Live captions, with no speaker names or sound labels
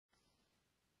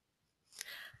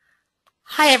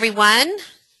Hi everyone,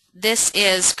 this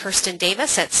is Kirsten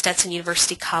Davis at Stetson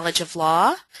University College of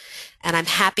Law, and I'm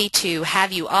happy to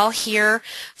have you all here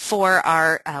for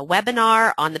our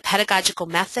webinar on the pedagogical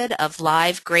method of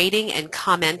live grading and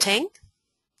commenting.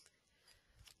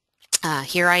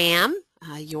 Here I am,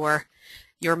 your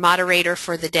moderator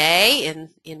for the day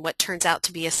in what turns out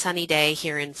to be a sunny day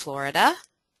here in Florida.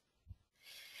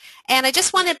 And I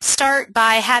just want to start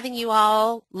by having you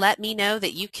all let me know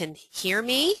that you can hear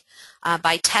me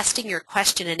by testing your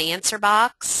question and answer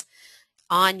box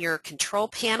on your control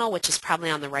panel, which is probably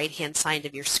on the right-hand side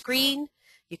of your screen.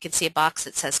 You can see a box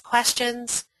that says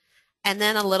questions, and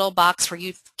then a little box where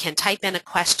you can type in a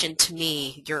question to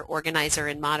me, your organizer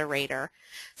and moderator.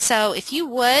 So if you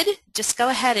would, just go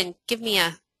ahead and give me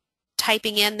a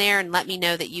typing in there and let me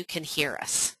know that you can hear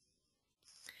us.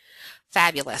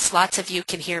 Fabulous. Lots of you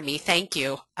can hear me. Thank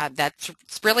you. That's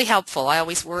really helpful. I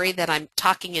always worry that I'm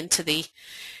talking into the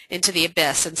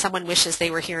abyss and someone wishes they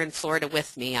were here in Florida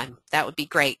with me. That would be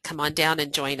great. Come on down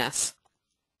and join us.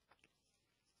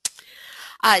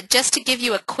 Just to give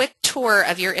you a quick tour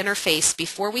of your interface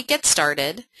before we get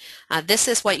started, this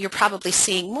is what you're probably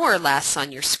seeing more or less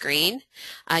on your screen.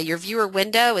 Your viewer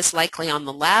window is likely on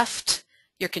the left.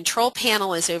 Your control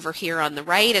panel is over here on the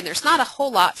right, and there's not a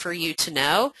whole lot for you to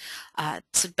know,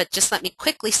 but just let me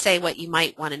quickly say what you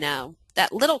might want to know.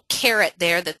 That little caret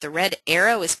there that the red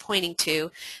arrow is pointing to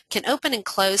can open and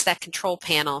close that control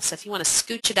panel, so if you want to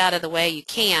scooch it out of the way, you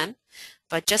can,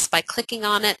 but just by clicking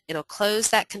on it, it'll close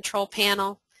that control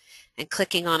panel, and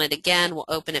clicking on it again will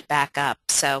open it back up,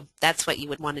 so that's what you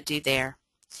would want to do there.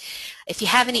 If you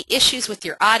have any issues with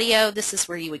your audio, this is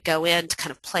where you would go in to kind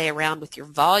of play around with your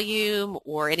volume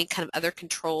or any kind of other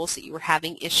controls that you were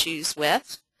having issues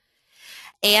with.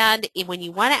 And when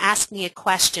you want to ask me a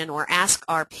question or ask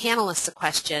our panelists a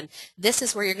question, this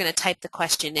is where you're going to type the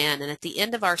question in. And at the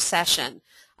end of our session,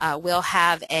 we'll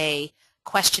have a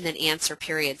question and answer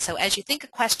period. So as you think of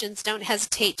questions, don't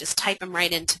hesitate. Just type them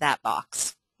right into that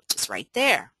box, which is right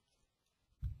there.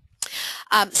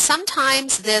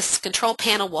 Sometimes this control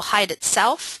panel will hide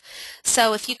itself.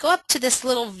 So if you go up to this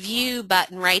little view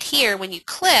button right here, when you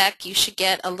click, you should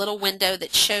get a little window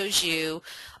that shows you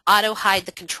auto hide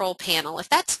the control panel. If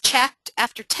that's checked,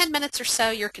 after 10 minutes or so,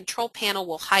 your control panel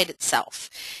will hide itself.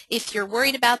 If you're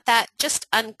worried about that,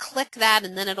 just unclick that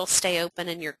and then it'll stay open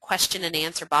and your question and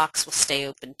answer box will stay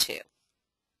open too.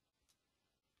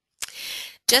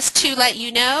 Just to let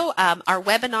you know, our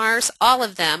webinars, all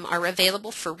of them are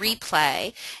available for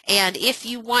replay, and if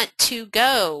you want to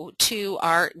go to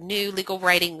our new legal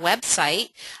writing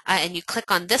website and you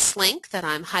click on this link that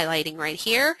I'm highlighting right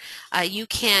here, you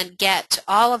can get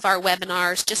all of our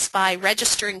webinars just by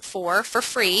registering for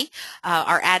free,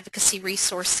 our Advocacy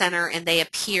Resource Center, and they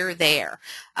appear there.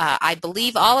 I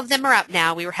believe all of them are up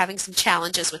now. We were having some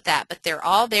challenges with that, but they're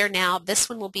all there now. This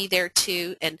one will be there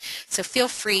too, and so feel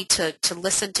free to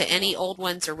listen to any old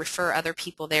ones or refer other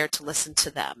people there to listen to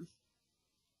them.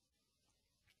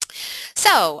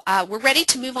 So we're ready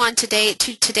to move on today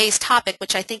to today's topic,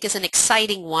 which I think is an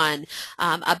exciting one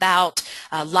about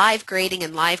live grading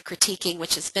and live critiquing,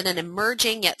 which has been an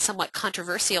emerging yet somewhat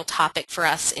controversial topic for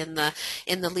us in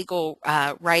the legal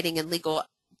writing and legal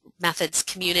methods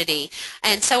community.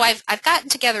 And so I've gotten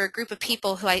together a group of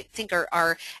people who I think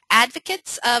are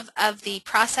advocates of the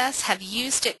process, have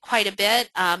used it quite a bit,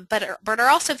 but are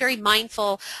also very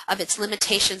mindful of its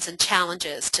limitations and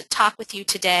challenges to talk with you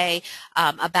today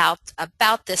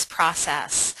about this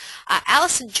process.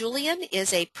 Allison Julian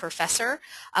is a professor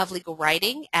of legal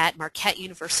writing at Marquette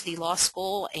University Law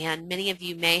School, and many of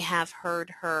you may have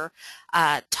heard her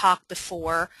talk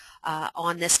before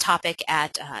on this topic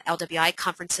at LWI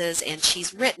conferences, and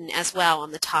she's written as well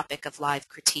on the topic of live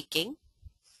critiquing.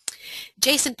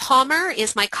 Jason Palmer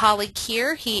is my colleague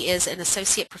here. He is an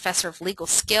associate professor of legal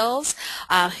skills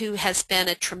who has been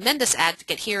a tremendous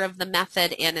advocate here of the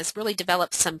method and has really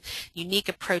developed some unique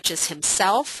approaches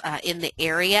himself in the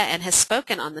area and has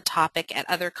spoken on the topic at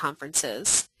other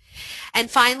conferences. And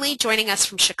finally, joining us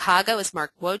from Chicago is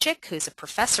Mark Wojcik, who's a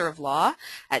professor of law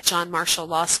at John Marshall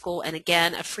Law School, and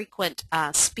again, a frequent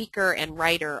speaker and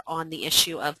writer on the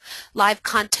issue of live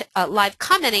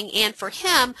commenting, and for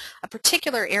him, a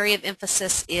particular area of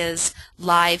emphasis is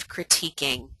live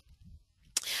critiquing.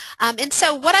 And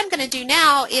so what I'm going to do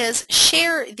now is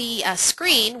share the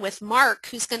screen with Mark,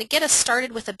 who's going to get us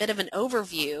started with a bit of an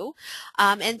overview.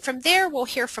 And from there, we'll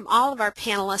hear from all of our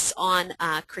panelists on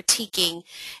critiquing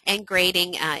and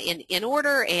grading in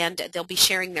order, and they'll be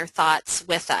sharing their thoughts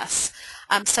with us.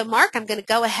 So Mark, I'm going to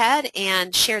go ahead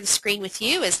and share the screen with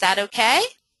you. Is that okay?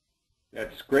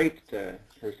 That's great,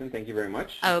 Kirsten. Thank you very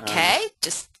much. Okay.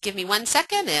 Just give me 1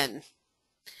 second and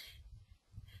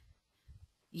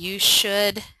You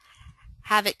should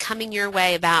have it coming your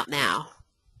way about now.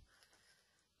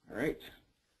 All right.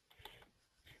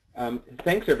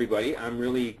 Thanks, everybody. I'm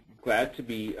really glad to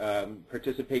be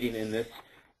participating in this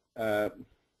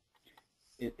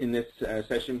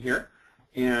session here.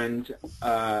 And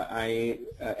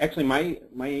actually my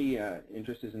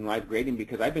interest is in live grading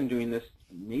because I've been doing this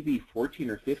maybe 14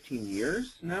 or 15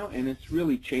 years now, and it's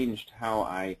really changed how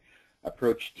I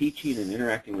approach teaching and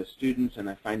interacting with students, and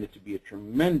I find it to be a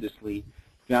tremendously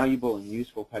valuable and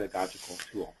useful pedagogical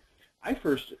tool. I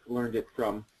first learned it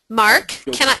from Mark,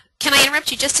 can I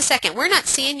interrupt you just a second? We're not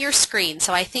seeing your screen,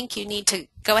 so I think you need to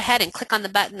go ahead and click on the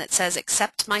button that says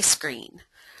Accept My Screen.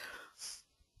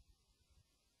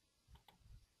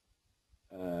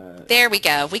 There we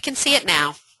go. We can see it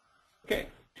now. Okay.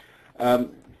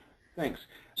 Thanks.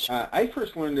 I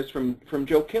first learned this from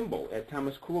Joe Kimball at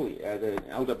Thomas Cooley at an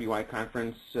LWI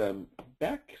conference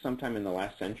back sometime in the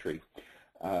last century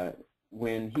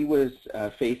when he was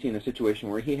facing a situation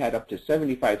where he had up to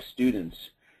 75 students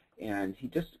and he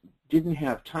just didn't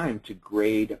have time to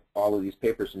grade all of these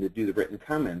papers and to do the written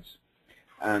comments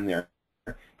on there.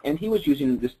 And he was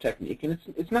using this technique, and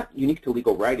it's not unique to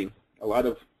legal writing. A lot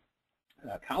of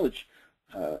college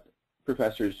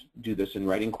professors do this in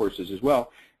writing courses as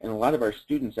well, and a lot of our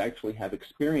students actually have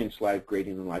experienced live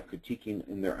grading and live critiquing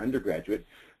in their undergraduate.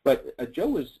 But Joe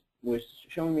was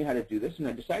showing me how to do this, and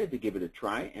I decided to give it a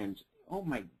try, and oh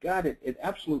my God, it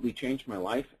absolutely changed my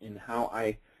life in how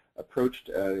I approached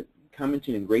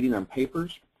commenting and grading on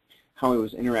papers, how I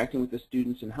was interacting with the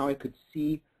students, and how I could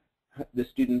see the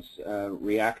students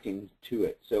reacting to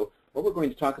it. So what we're going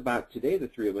to talk about today, the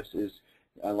three of us, is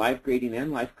live grading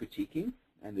and live critiquing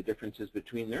and the differences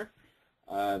between there.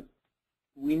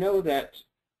 We know that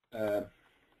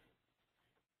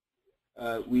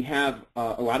we have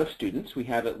a lot of students. We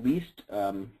have at least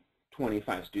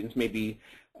 25 students. Maybe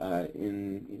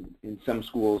in some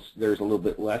schools there's a little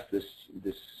bit less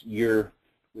this year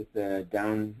with the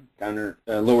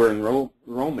lower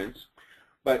enrollments.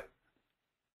 But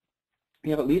we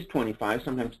have at least 25,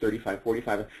 sometimes 35,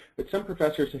 45, but some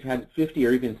professors have had 50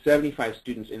 or even 75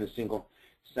 students in a single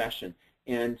session.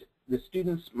 And the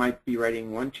students might be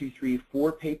writing 1, 2, 3,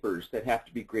 4 papers that have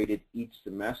to be graded each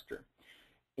semester.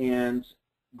 And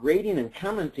grading and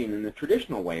commenting in the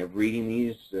traditional way of reading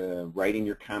these, writing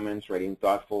your comments, writing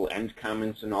thoughtful end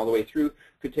comments, and all the way through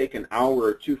could take an hour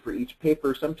or two for each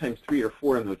paper, sometimes 3 or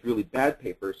 4 on those really bad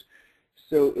papers.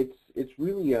 So it's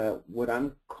really what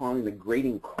I'm calling the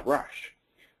grading crush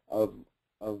of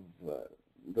the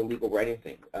legal writing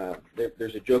thing.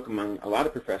 There's a joke among a lot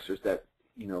of professors that,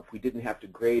 you know, if we didn't have to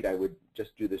grade, I would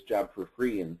just do this job for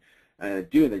free, and I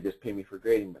do, and they just pay me for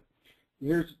grading. But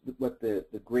here's what the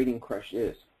grading crush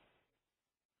is.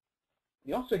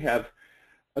 We also have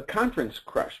a conference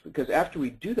crush, because after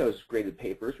we do those graded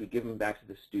papers, we give them back to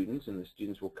the students, and the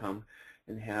students will come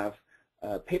and have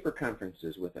paper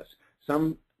conferences with us.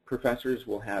 Some professors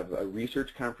will have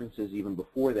research conferences even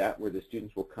before that, where the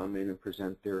students will come in and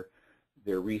present their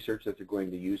research that they're going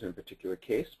to use in a particular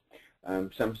case.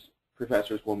 Some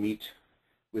professors will meet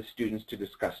with students to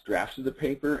discuss drafts of the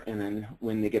paper, and then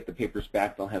when they get the papers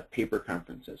back, they'll have paper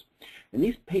conferences. And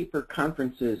these paper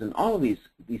conferences and all of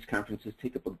these conferences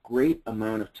take up a great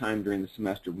amount of time during the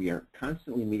semester. We are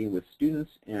constantly meeting with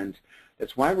students, and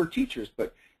that's why we're teachers,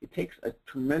 but it takes a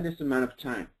tremendous amount of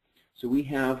time. So we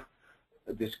have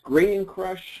this grading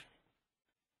crush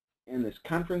and this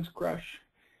conference crush,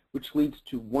 which leads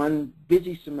to one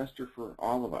busy semester for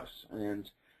all of us. And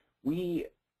we,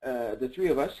 the three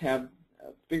of us, have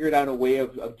figured out a way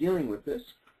of dealing with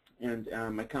this. And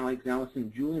my colleagues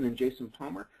Allison Julian and Jason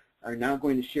Palmer are now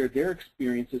going to share their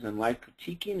experiences on live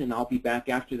critiquing, and I'll be back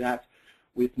after that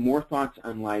with more thoughts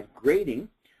on live grading.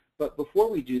 But before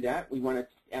we do that, we want to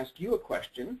ask you a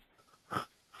question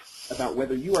about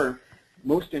whether you are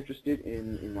most interested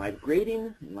in live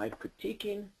grading, in live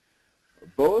critiquing,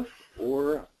 both,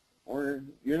 or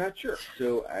you're not sure.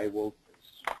 So I will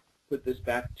put this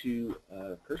back to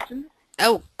Kirsten.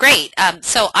 Oh, great.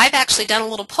 So I've actually done a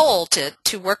little poll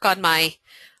to work on my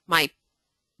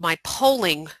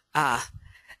polling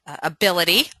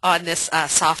ability on this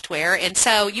software, and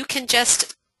so you can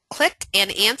just click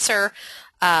and answer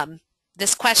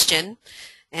this question.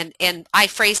 And I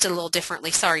phrased it a little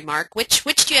differently. Sorry, Mark. Which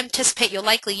do you anticipate you'll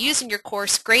likely use in your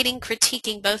course? Grading,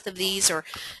 critiquing, both of these, or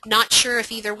not sure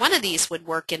if either one of these would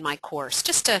work in my course?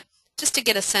 Just to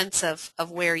get a sense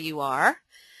of where you are.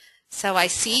 So I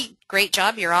see. Great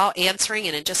job. You're all answering,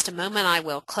 and in just a moment I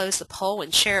will close the poll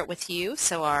and share it with you.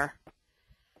 So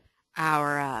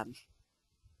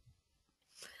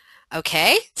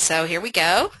okay. So here we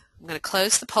go. I'm going to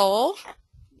close the poll.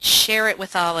 share it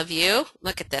with all of you.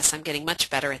 Look at this. I'm getting much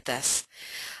better at this.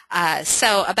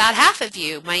 So about half of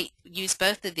you might use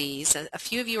both of these. A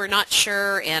few of you are not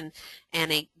sure, and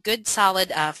a good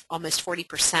solid almost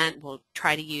 40% will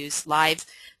try to use live,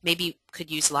 maybe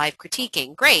could use live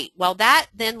critiquing. Great. Well, that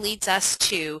then leads us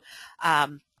to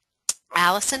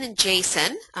Allison and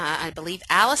Jason. I believe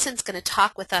Allison's going to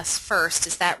talk with us first.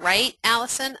 Is that right,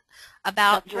 Allison?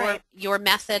 About That's right. your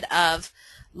method of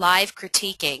live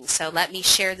critiquing. So let me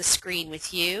share the screen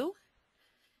with you,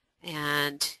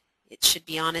 and it should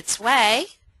be on its way.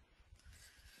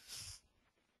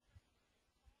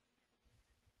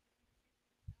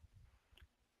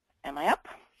 Am I up?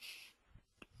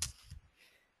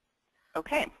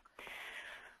 Okay.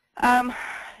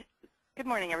 Good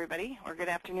morning, everybody, or good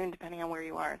afternoon, depending on where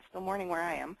you are. It's still morning where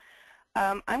I am.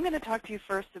 I'm going to talk to you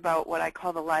first about what I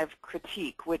call the live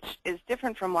critique, which is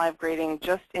different from live grading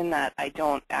just in that I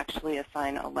don't actually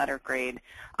assign a letter grade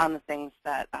on the things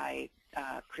that I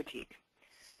critique.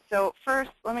 So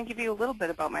first, let me give you a little bit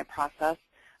about my process.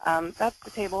 That's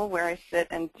the table where I sit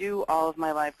and do all of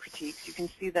my live critiques. You can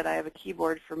see that I have a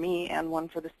keyboard for me and one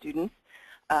for the students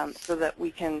so that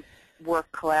we can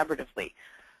work collaboratively.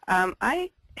 I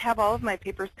have all of my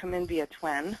papers come in via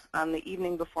Twin on the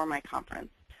evening before my conference.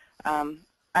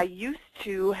 I used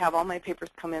to have all my papers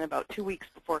come in about 2 weeks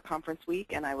before conference week,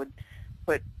 and I would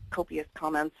put copious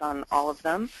comments on all of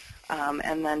them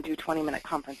and then do 20-minute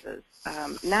conferences.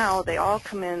 Now they all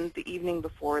come in the evening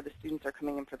before the students are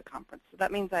coming in for the conference. So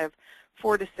that means I have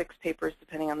 4 to 6 papers,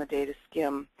 depending on the day, to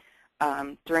skim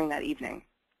during that evening.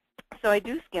 So I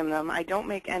do skim them. I don't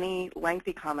make any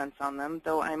lengthy comments on them,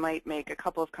 though I might make a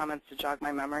couple of comments to jog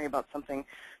my memory about something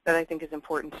that I think is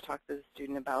important to talk to the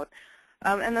student about.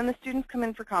 And then the students come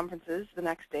in for conferences the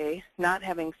next day, not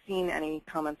having seen any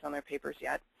comments on their papers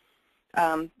yet.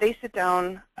 They sit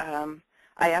down.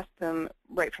 I ask them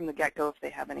right from the get-go if they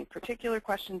have any particular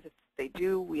questions. If they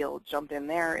do, we'll jump in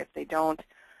there. If they don't,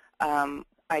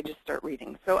 I just start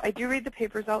reading. So I do read the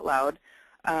papers out loud.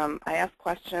 I ask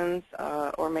questions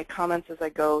or make comments as I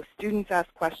go. Students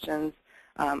ask questions.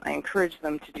 I encourage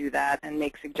them to do that and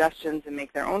make suggestions and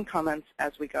make their own comments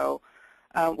as we go.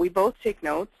 We both take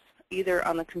notes, either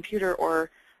on the computer or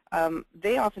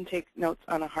they often take notes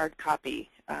on a hard copy.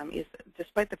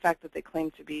 Despite the fact that they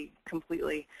claim to be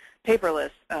completely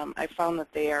paperless, I found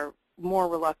that they are more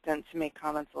reluctant to make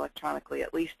comments electronically,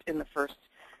 at least in the first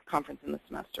conference in the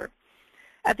semester.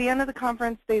 At the end of the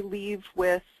conference, they leave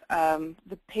with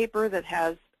the paper that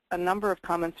has a number of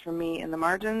comments from me in the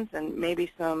margins and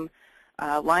maybe some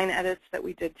line edits that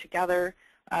we did together.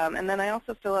 And then I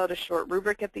also fill out a short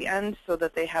rubric at the end so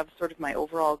that they have sort of my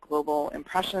overall global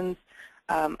impressions.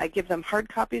 I give them hard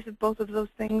copies of both of those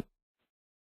things.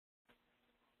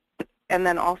 And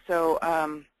then also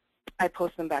I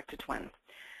post them back to Twin.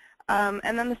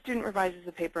 And then the student revises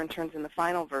the paper and turns in the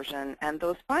final version. And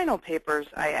those final papers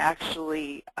I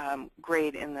actually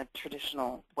grade in the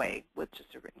traditional way with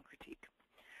just a written critique.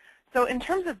 So in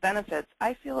terms of benefits,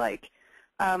 I feel like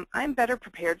I'm better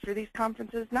prepared for these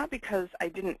conferences, not because I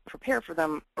didn't prepare for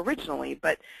them originally,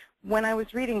 but when I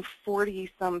was reading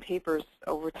 40-some papers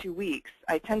over 2 weeks,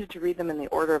 I tended to read them in the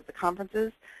order of the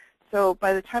conferences. So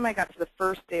by the time I got to the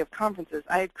first day of conferences,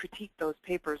 I had critiqued those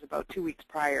papers about 2 weeks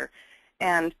prior.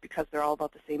 And because they're all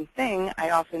about the same thing, I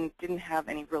often didn't have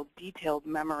any real detailed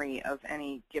memory of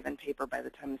any given paper by the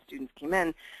time the students came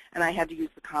in, and I had to use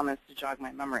the comments to jog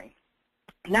my memory.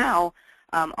 Now,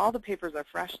 all the papers are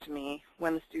fresh to me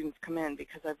when the students come in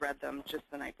because I've read them just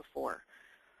the night before.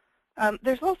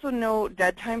 There's also no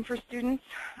dead time for students.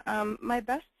 My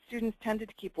best students tended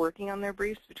to keep working on their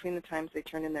briefs between the times they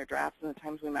turned in their drafts and the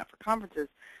times we met for conferences,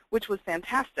 which was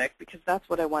fantastic because that's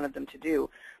what I wanted them to do.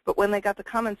 But when they got the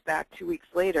comments back 2 weeks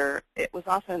later, it was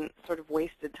often sort of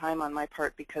wasted time on my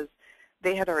part because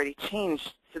they had already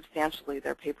changed substantially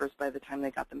their papers by the time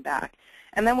they got them back.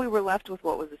 And then we were left with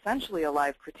what was essentially a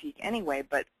live critique anyway,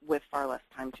 but with far less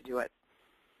time to do it.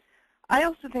 I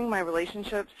also think my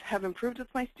relationships have improved with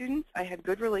my students. I had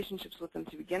good relationships with them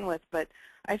to begin with, but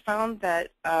I found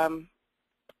that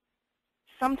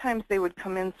sometimes they would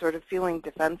come in sort of feeling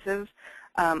defensive.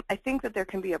 I think that there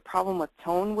can be a problem with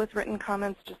tone with written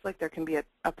comments, just like there can be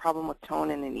a problem with tone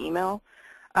in an email.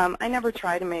 I never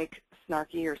try to make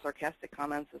snarky or sarcastic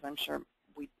comments, as I'm sure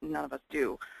none of us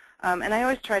do. And I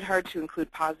always tried hard to include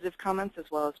positive comments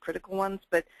as well as critical ones,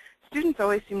 but students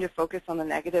always seem to focus on the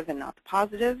negative and not the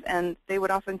positive, and they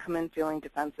would often come in feeling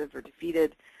defensive or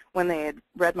defeated when they had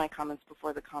read my comments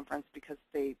before the conference because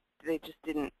they just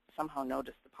didn't somehow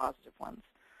notice the positive ones.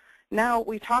 Now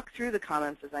we talk through the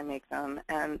comments as I make them,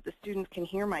 and the students can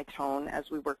hear my tone as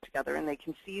we work together, and they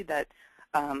can see that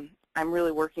I'm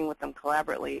really working with them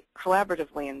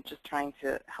collaboratively and just trying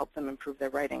to help them improve their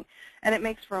writing. And it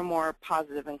makes for a more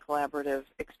positive and collaborative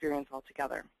experience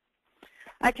altogether.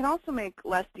 I can also make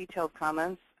less detailed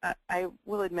comments. I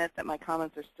will admit that my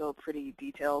comments are still pretty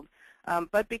detailed,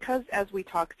 but because as we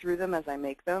talk through them, as I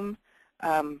make them,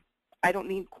 I don't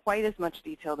need quite as much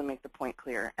detail to make the point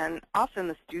clear. And often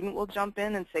the student will jump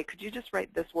in and say, could you just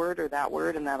write this word or that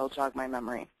word, and that'll jog my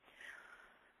memory.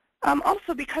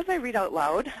 Also, because I read out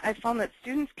loud, I found that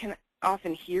students can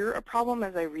often hear a problem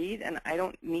as I read, and I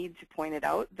don't need to point it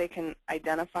out. They can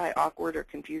identify awkward or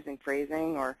confusing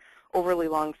phrasing or overly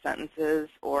long sentences,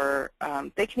 or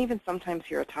they can even sometimes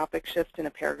hear a topic shift in a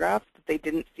paragraph that they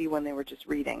didn't see when they were just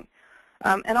reading.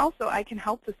 And also, I can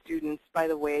help the students by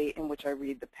the way in which I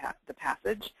read the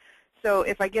passage. So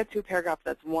if I get to a paragraph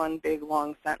that's one big,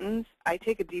 long sentence, I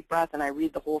take a deep breath and I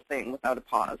read the whole thing without a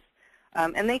pause.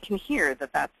 And they can hear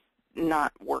that that's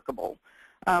not workable.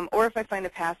 Or if I find a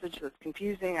passage that's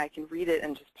confusing, I can read it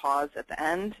and just pause at the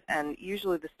end. And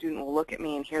usually the student will look at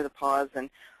me and hear the pause and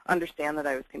understand that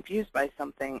I was confused by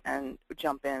something and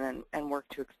jump in and work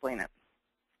to explain it.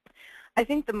 I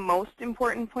think the most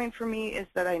important point for me is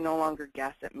that I no longer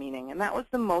guess at meaning, and that was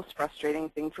the most frustrating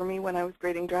thing for me when I was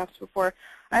grading drafts before.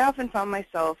 I often found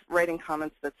myself writing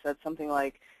comments that said something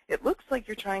like, it looks like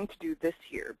you're trying to do this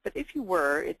here, but if you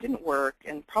were, it didn't work,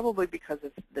 and probably because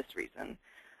of this reason,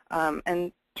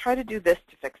 and try to do this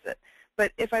to fix it.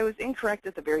 But if I was incorrect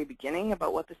at the very beginning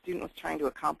about what the student was trying to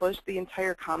accomplish, the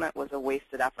entire comment was a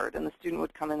wasted effort, and the student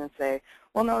would come in and say,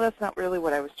 well, no, that's not really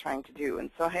what I was trying to do.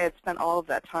 And so I had spent all of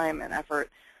that time and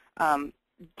effort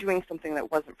doing something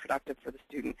that wasn't productive for the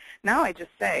student. Now I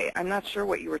just say, I'm not sure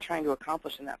what you were trying to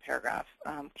accomplish in that paragraph.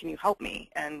 Can you help me?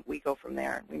 And we go from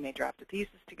there. We may draft a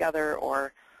thesis together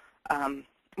or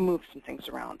move some things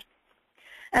around.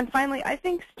 And finally, I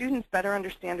think students better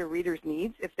understand a reader's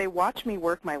needs. If they watch me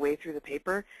work my way through the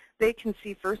paper, they can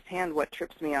see firsthand what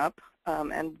trips me up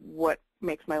and what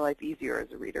makes my life easier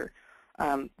as a reader.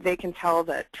 They can tell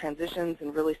that transitions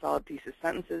and really solid thesis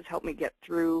sentences help me get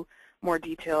through more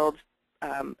detailed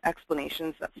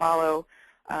explanations that follow.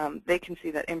 They can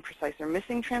see that imprecise or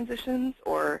missing transitions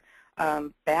or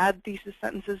bad thesis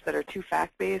sentences that are too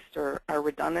fact-based or are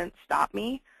redundant stop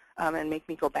me and make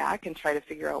me go back and try to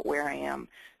figure out where I am.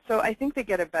 So I think they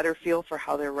get a better feel for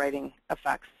how their writing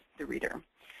affects the reader.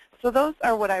 So those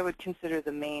are what I would consider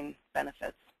the main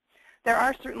benefits. There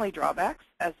are certainly drawbacks,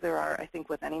 as there are, I think,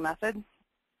 with any method.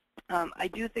 I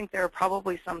do think there are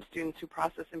probably some students who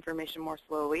process information more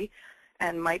slowly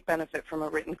and might benefit from a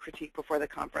written critique before the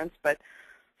conference, but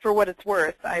for what it's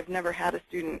worth, I've never had a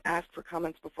student ask for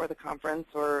comments before the conference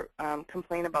or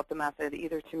complain about the method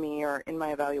either to me or in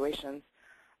my evaluations.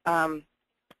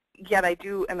 Yet I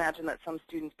do imagine that some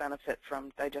students benefit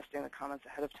from digesting the comments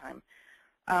ahead of time.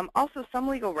 Also, some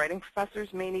legal writing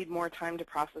professors may need more time to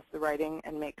process the writing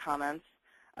and make comments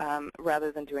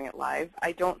rather than doing it live.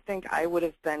 I don't think I would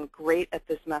have been great at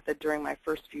this method during my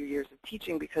first few years of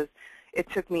teaching because it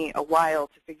took me a while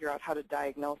to figure out how to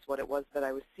diagnose what it was that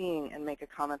I was seeing and make a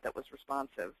comment that was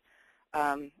responsive.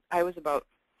 I was about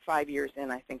 5 years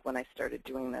in, I think, when I started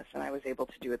doing this, and I was able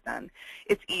to do it then.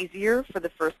 It's easier for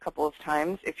the first couple of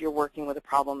times if you're working with a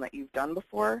problem that you've done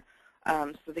before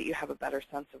so that you have a better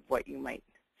sense of what you might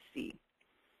see.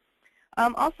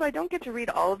 Also, I don't get to read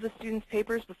all of the students'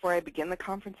 papers before I begin the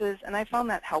conferences, and I found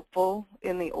that helpful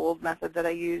in the old method that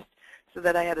I used so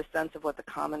that I had a sense of what the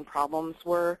common problems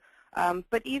were.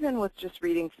 But even with just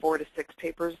reading 4 to 6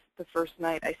 papers the first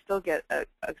night, I still get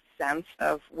a sense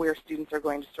of where students are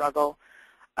going to struggle.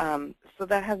 So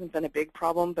that hasn't been a big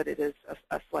problem, but it is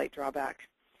a slight drawback.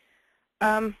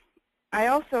 I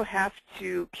also have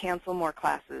to cancel more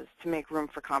classes to make room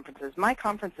for conferences. My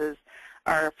conferences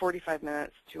are 45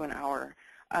 minutes to an hour.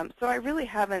 So I really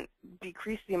haven't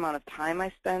decreased the amount of time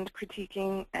I spend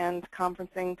critiquing and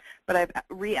conferencing, but I've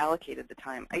reallocated the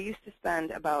time. I used to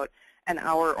spend about an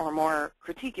hour or more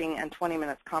critiquing and 20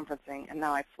 minutes conferencing, and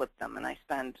now I flipped them, and I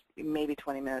spend maybe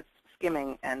 20 minutes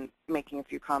skimming and making a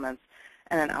few comments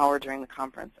and an hour during the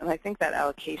conference. And I think that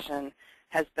allocation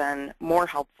has been more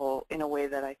helpful in a way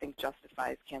that I think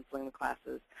justifies canceling the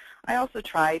classes. I also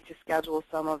try to schedule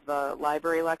some of the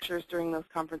library lectures during those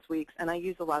conference weeks, and I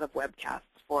use a lot of webcasts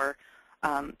for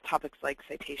topics like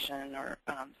citation or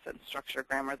sentence structure,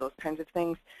 grammar, those kinds of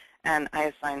things. And I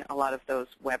assign a lot of those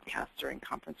webcasts during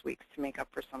conference weeks to make up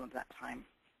for some of that time.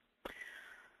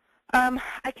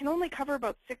 I can only cover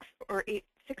about 6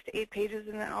 to 8 pages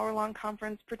in an hour-long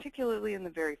conference, particularly in the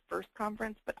very first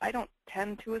conference, but I don't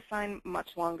tend to assign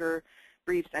much longer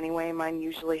briefs anyway. Mine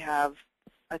usually have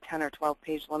a 10 or 12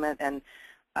 page limit, and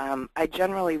I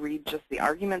generally read just the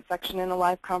argument section in a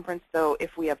live conference, so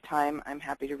if we have time, I'm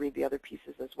happy to read the other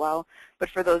pieces as well. But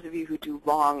for those of you who do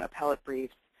long appellate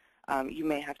briefs, you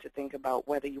may have to think about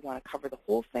whether you want to cover the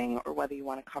whole thing or whether you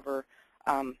want to cover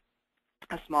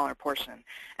a smaller portion.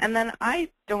 And then I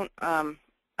don't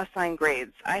assign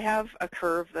grades. I have a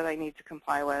curve that I need to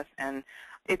comply with, and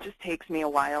it just takes me a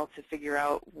while to figure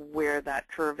out where that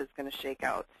curve is going to shake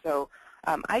out. So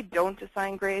I don't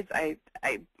assign grades. I'm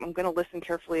going to listen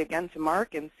carefully again to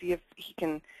Mark and see if he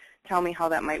can tell me how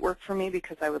that might work for me,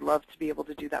 because I would love to be able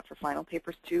to do that for final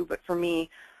papers too. But for me,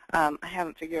 I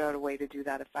haven't figured out a way to do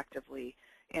that effectively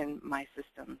in my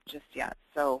system just yet.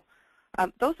 So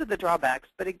those are the drawbacks.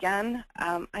 But again,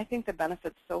 I think the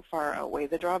benefits so far outweigh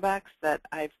the drawbacks that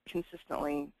I've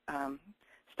consistently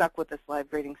stuck with this live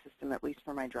grading system, at least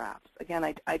for my drafts.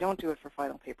 Again, I don't do it for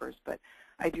final papers, but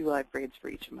I do live grades for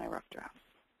each of my rough drafts.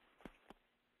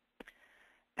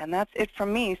 And that's it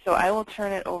from me, so I will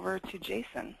turn it over to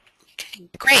Jason.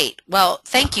 Great. Well,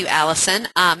 thank you, Allison.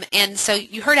 And so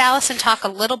you heard Allison talk a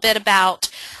little bit about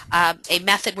a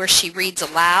method where she reads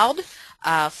aloud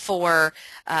for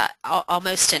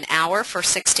almost an hour for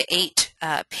 6 to 8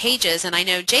 pages. And I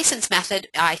know Jason's method,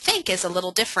 I think, is a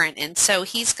little different. And so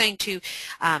he's going to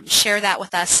share that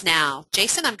with us now.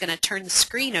 Jason, I'm going to turn the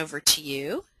screen over to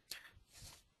you.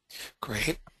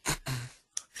 Great.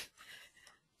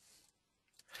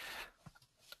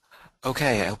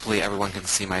 Okay, hopefully everyone can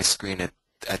see my screen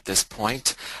at this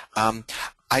point.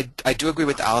 I do agree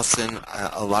with Allison,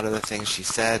 a lot of the things she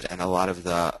said and a lot of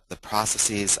the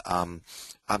processes. I'm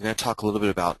going to talk a little bit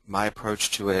about my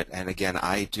approach to it, and again,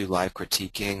 I do live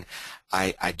critiquing.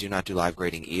 I do not do live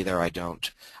grading either. I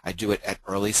do it at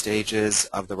early stages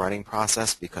of the writing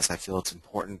process because I feel it's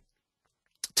important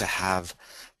to have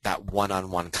that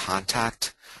one-on-one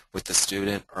contact with the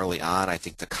student early on. I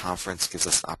think the conference gives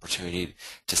us an opportunity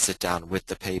to sit down with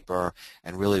the paper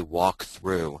and really walk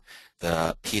through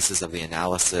the pieces of the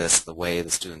analysis, the way the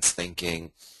student's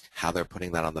thinking, how they're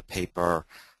putting that on the paper,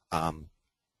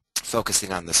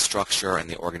 focusing on the structure and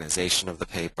the organization of the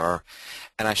paper.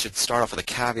 And I should start off with a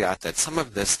caveat that some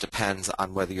of this depends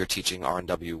on whether you're teaching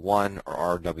RNW1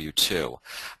 or RNW2.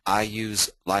 I use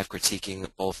live critiquing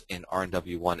both in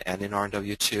RNW1 and in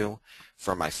RNW2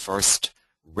 for my first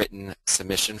written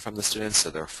submission from the students,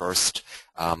 so their first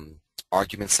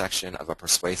argument section of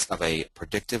a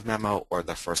predictive memo or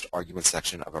the first argument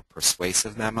section of a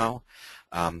persuasive memo.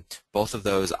 Both of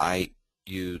those I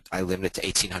limit it to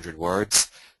 1,800 words,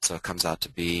 so it comes out to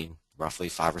be roughly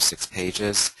 5 or 6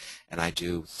 pages, and I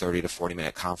do 30 to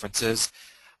 40-minute conferences.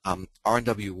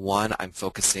 RNW1, I'm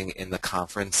focusing in the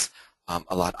conference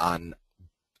a lot on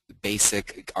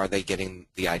basic, are they getting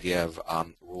the idea of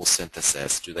rule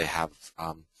synthesis? Do they have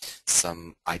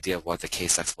some idea of what the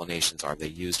case explanations are? Have they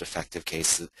used effective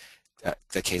cases,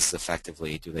 the cases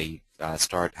effectively? Do they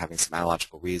start having some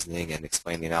analogical reasoning and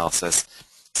explain the analysis?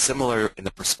 Similar in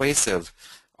the persuasive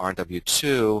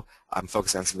RNW2, I'm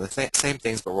focusing on some of the same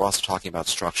things, but we're also talking about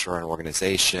structure and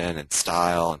organization and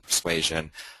style and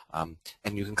persuasion. And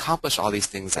you can accomplish all these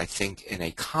things, I think, in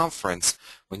a conference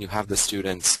when you have the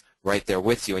students right there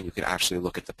with you and you can actually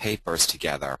look at the papers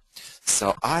together.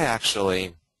 So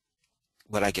when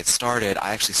I get started,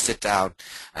 I actually sit down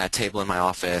at a table in my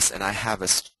office and I have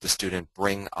the student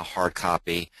bring a hard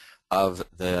copy of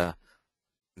the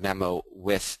memo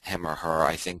with him or her.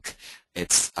 I think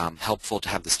it's helpful to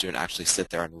have the student actually sit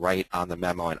there and write on the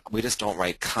memo, and we just don't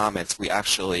write comments. We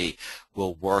actually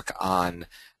will work on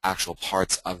actual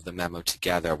parts of the memo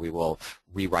together. We will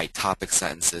rewrite topic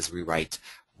sentences, rewrite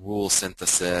rule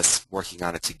synthesis, working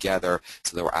on it together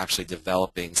so that we're actually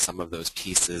developing some of those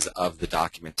pieces of the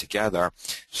document together,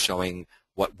 showing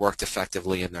what worked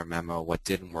effectively in their memo, what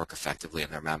didn't work effectively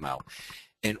in their memo.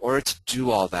 In order to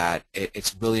do all that,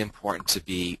 it's really important to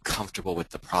be comfortable with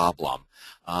the problem.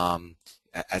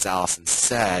 As Allison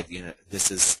said,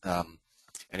 this is an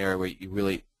area where you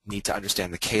really need to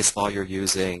understand the case law you're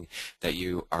using, that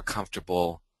you are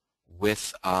comfortable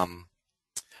with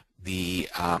the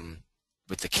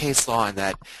case law, and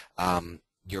that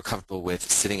you're comfortable with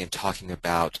sitting and talking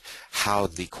about how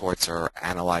the courts are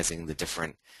analyzing the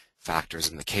different factors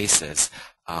in the cases.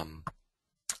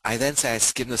 I then say I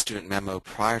skim the student memo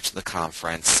prior to the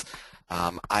conference.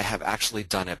 I have actually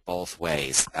done it both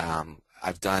ways.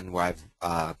 I've done where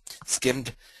I've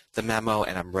skimmed the memo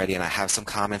and I'm ready and I have some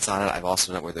comments on it. I've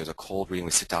also done it where there's a cold reading.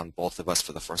 We sit down, both of us,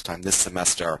 for the first time this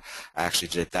semester. I actually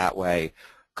did it that way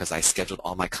because I scheduled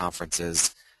all my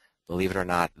conferences, believe it or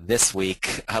not, this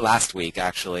week, last week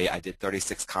actually, I did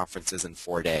 36 conferences in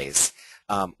 4 days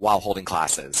while holding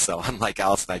classes. So unlike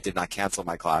Allison, I did not cancel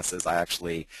my classes. I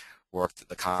actually worked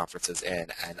the conferences in.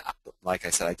 And like I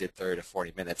said, I did 30 to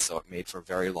 40 minutes, so it made for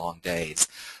very long days.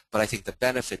 But I think the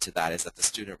benefit to that is that the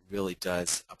student really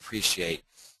does appreciate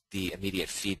the immediate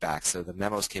feedback. So the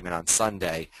memos came in on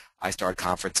Sunday. I started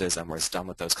conferences and was done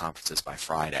with those conferences by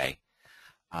Friday.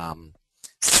 And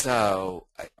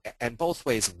both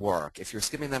ways work. If you're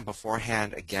skimming them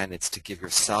beforehand, again, it's to give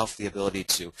yourself the ability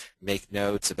to make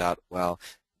notes about, well,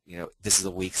 this is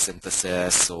a weak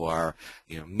synthesis, or,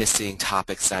 missing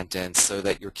topic sentence, so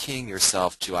that you're keying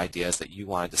yourself to ideas that you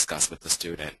want to discuss with the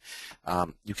student.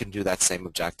 You can do that same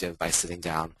objective by sitting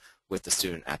down with the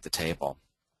student at the table.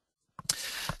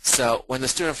 So when the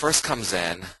student first comes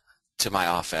in to my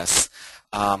office,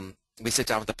 we sit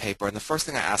down with the paper, and the first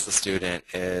thing I ask the student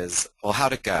is, well,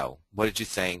 how'd it go? What did you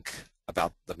think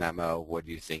about the memo? What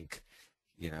do you think,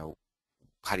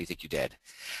 how do you think you did?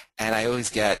 And I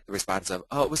always get the response of,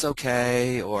 oh, it was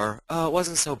okay, or, oh, it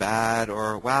wasn't so bad,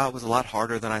 or, wow, it was a lot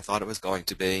harder than I thought it was going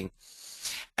to be.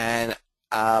 And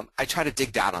I try to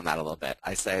dig down on that a little bit.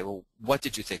 I say, well, what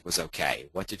did you think was okay?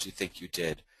 What did you think you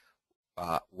did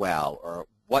well, or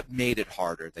what made it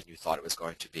harder than you thought it was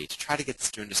going to be, to try to get the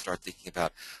student to start thinking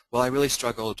about, well, I really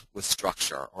struggled with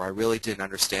structure, or I really didn't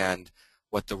understand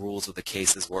what the rules of the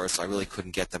cases were, so I really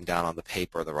couldn't get them down on the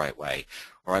paper the right way,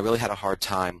 or I really had a hard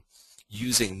time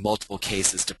using multiple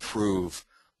cases to prove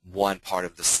one part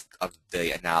of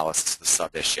the analysis, the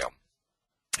sub-issue.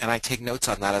 And I take notes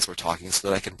on that as we're talking so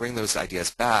that I can bring those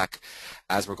ideas back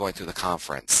as we're going through the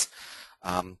conference.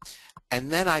 And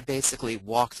then I basically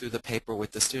walk through the paper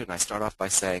with the student. I start off by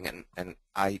saying, and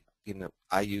I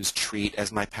use TREAT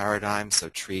as my paradigm, so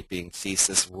TREAT being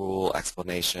thesis, rule,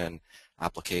 explanation,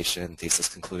 application, thesis,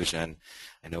 conclusion.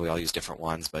 I know we all use different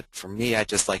ones, but for me, I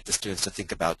just like the students to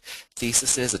think about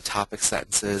theses and topic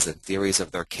sentences and theories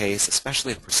of their case,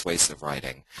 especially in persuasive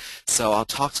writing. So I'll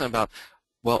talk to them about,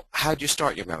 well, how did you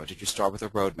start your memo? Did you start with a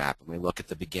roadmap? And we look at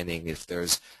the beginning if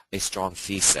there's a strong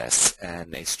thesis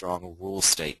and a strong rule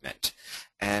statement.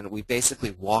 And we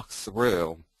basically walk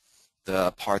through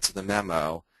the parts of the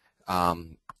memo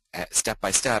step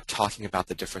by step, talking about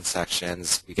the different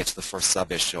sections. We get to the first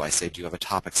sub-issue. I say, do you have a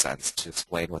topic sentence to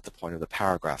explain what the point of the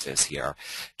paragraph is here?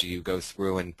 Do you go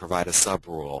through and provide a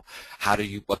sub-rule?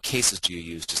 What cases do you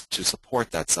use to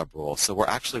support that sub-rule? So we're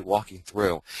actually walking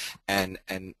through and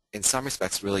in some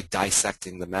respects really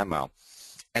dissecting the memo.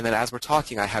 And then as we're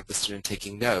talking, I have the student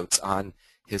taking notes on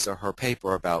his or her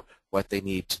paper about what they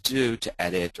need to do to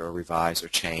edit or revise or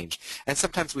change. And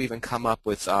sometimes we even come up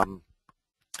with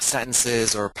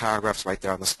sentences or paragraphs right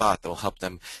there on the spot that will help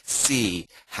them see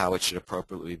how it should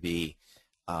appropriately be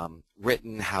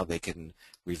written, how they can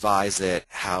revise it,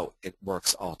 how it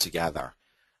works all together.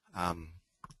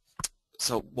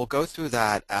 So we'll go through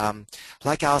that.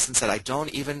 Like Allison said, I don't,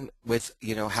 even with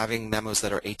having memos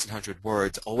that are 1,800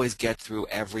 words, always get through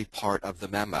every part of the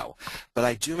memo. But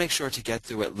I do make sure to get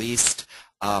through at least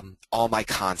all my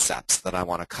concepts that I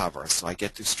want to cover. So I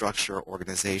get through structure,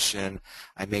 organization.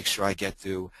 I make sure I get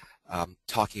through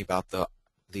talking about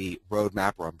the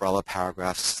roadmap or umbrella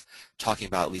paragraphs, talking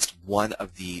about at least one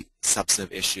of the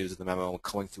substantive issues of the memo,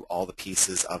 going through all the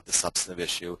pieces of the substantive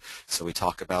issue. So we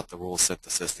talk about the rule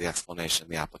synthesis, the explanation,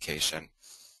 the application.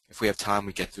 If we have time,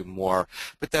 we get through more.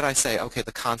 But then I say, okay,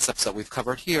 the concepts that we've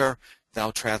covered here,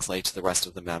 they'll translate to the rest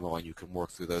of the memo, and you can work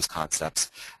through those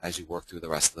concepts as you work through the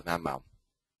rest of the memo.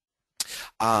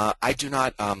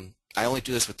 I only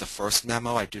do this with the first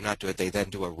memo. I do not do it. They then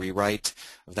do a rewrite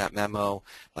of that memo.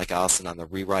 Like Allison on the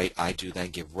rewrite, I do then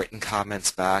give written comments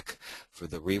back for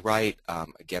the rewrite,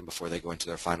 again, before they go into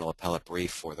their final appellate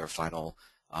brief or their final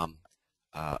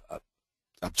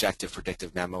objective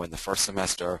predictive memo in the first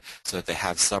semester, so that they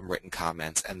have some written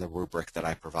comments and the rubric that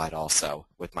I provide also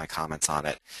with my comments on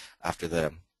it after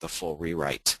the full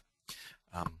rewrite.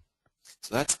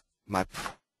 So that's my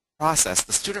process.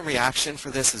 The student reaction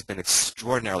for this has been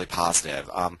extraordinarily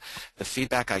positive. The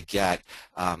feedback I get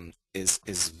is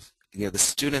the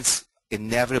students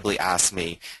inevitably ask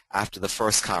me after the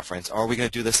first conference, are we going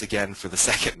to do this again for the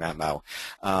second memo?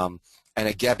 And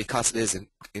again, because it is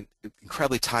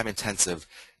incredibly time intensive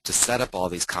to set up all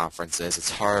these conferences,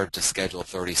 it's hard to schedule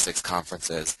 36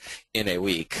 conferences in a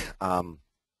week.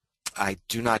 I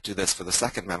do not do this for the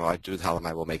second memo. I do tell them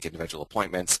I will make individual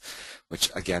appointments,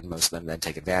 which, again, most of them then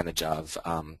take advantage of.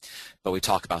 But we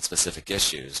talk about specific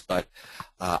issues. But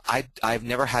I've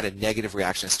never had a negative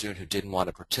reaction, a student who didn't want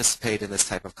to participate in this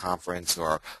type of conference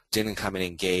or didn't come in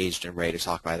engaged and ready to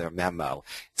talk about their memo.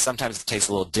 Sometimes it takes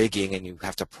a little digging, and you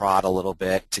have to prod a little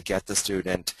bit to get the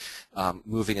student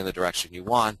moving in the direction you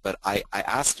want. But I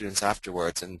ask students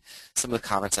afterwards, and some of the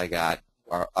comments I got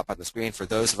are up on the screen. For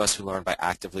those of us who learn by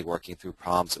actively working through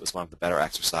problems, it was one of the better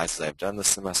exercises I've done this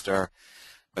semester.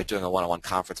 By doing a one-on-one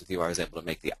conference with you, I was able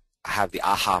to have the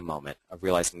aha moment of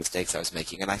realizing the mistakes I was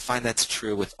making. And I find that's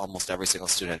true with almost every single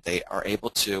student. They are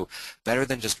able to, better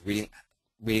than just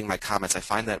reading my comments, I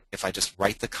find that if I just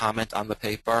write the comment on the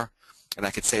paper, and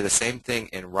I could say the same thing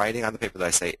in writing on the paper that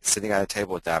I say sitting at a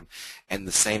table with them, and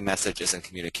the same message isn't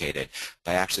communicated.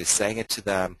 By actually saying it to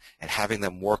them and having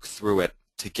them work through it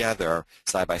together,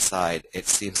 side by side, it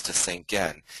seems to sink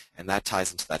in. And that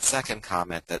ties into that second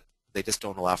comment that they just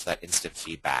don't allow for that instant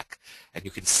feedback. And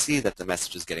you can see that the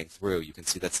message is getting through. You can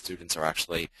see that students are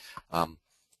actually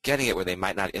getting it where they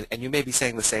might not, and you may be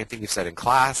saying the same thing you've said in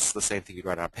class, the same thing you'd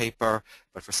write on paper,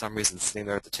 but for some reason sitting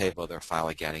there at the table, they're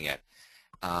finally getting it.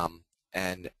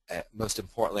 Most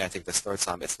importantly, I think this third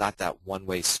comment, it's not that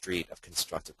one-way street of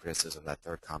constructive criticism, that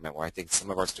third comment, where I think some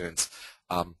of our students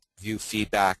view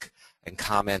feedback and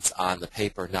comments on the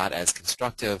paper not as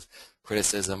constructive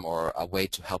criticism or a way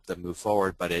to help them move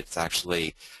forward, but it's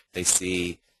actually, they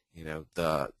see, you know,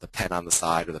 the pen on the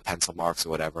side or the pencil marks or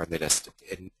whatever, and they just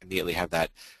immediately have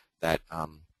that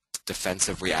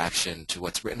defensive reaction to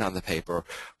what's written on the paper,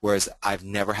 whereas I've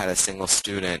never had a single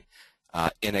student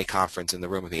in a conference in the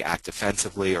room with me act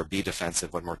defensively or be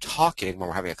defensive when we're talking, when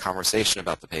we're having a conversation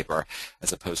about the paper,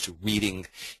 as opposed to reading.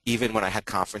 Even when I had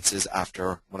conferences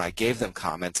after, when I gave them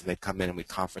comments and they'd come in and we'd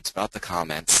conference about the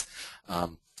comments,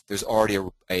 there's already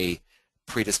a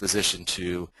predisposition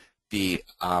to be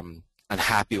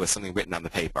unhappy with something written on the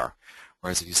paper.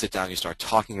 Whereas if you sit down and you start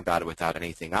talking about it without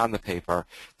anything on the paper,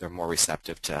 they're more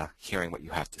receptive to hearing what you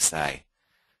have to say.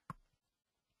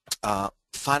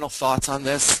 Final thoughts on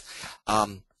this.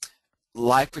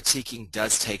 Live critiquing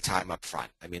does take time up front.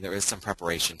 I mean, there is some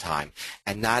preparation time.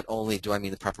 And not only do I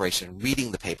mean the preparation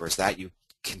reading the papers, that you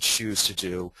can choose to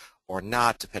do or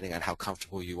not, depending on how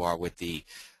comfortable you are with the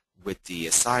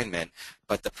assignment,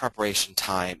 but the preparation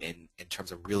time in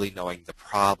terms of really knowing the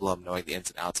problem, knowing the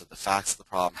ins and outs of the facts of the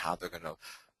problem, how they're going to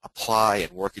apply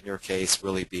and work in your case,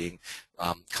 really being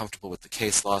comfortable with the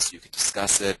case law so you can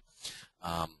discuss it.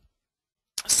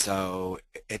 So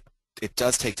it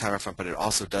does take time up front, but it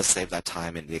also does save that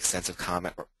time in the extensive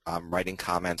writing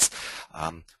comments,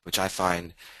 which I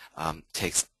find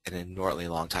takes an inordinately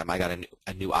long time. I got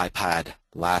a new iPad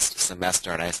last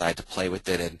semester, and I decided to play with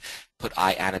it and put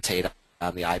iAnnotate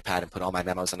on the iPad and put all my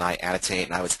memos on iAnnotate,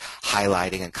 and I was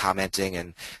highlighting and commenting,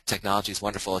 and technology is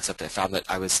wonderful, except I found that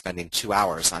I was spending 2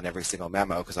 hours on every single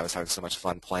memo because I was having so much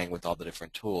fun playing with all the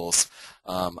different tools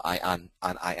on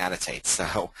iAnnotate.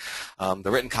 So the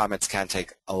written comments can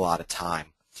take a lot of time.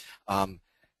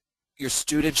 Your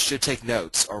students should take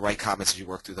notes or write comments as you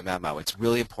work through the memo. It's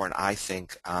really important, I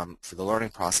think, for the learning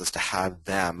process to have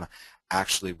them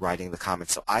actually writing the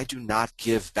comments. So I do not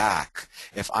give back.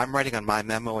 If I'm writing on my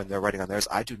memo and they're writing on theirs,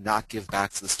 I do not give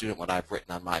back to the student what I've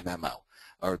written on my memo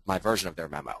or my version of their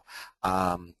memo.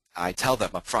 I tell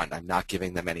them up front, I'm not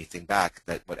giving them anything back,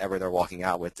 that whatever they're walking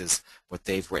out with is what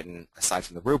they've written, aside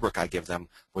from the rubric I give them,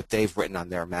 what they've written on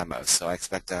their memos. So I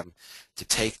expect them to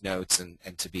take notes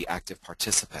and to be active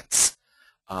participants.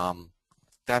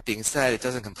 That being said, it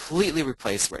doesn't completely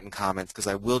replace written comments, because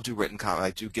I will do written comments.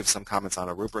 I do give some comments on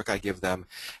a rubric I give them,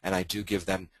 and I do give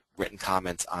them written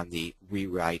comments on the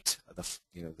rewrite,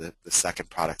 the second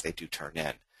product they do turn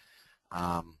in.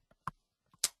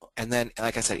 And then,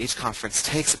 like I said, each conference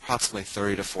takes approximately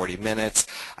 30 to 40 minutes.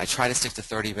 I try to stick to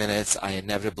 30 minutes. I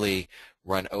inevitably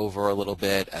run over a little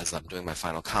bit as I'm doing my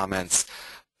final comments,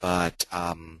 but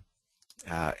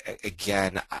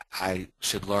again, I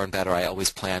should learn better. I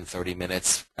always plan 30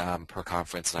 minutes per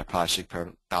conference, and I probably should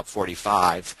plan about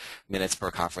 45 minutes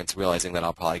per conference, realizing that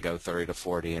I'll probably go 30 to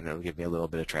 40, and it'll give me a little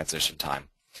bit of transition time.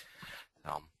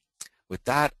 With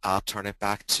that, I'll turn it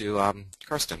back to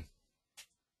Kirsten.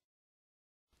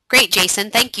 Great,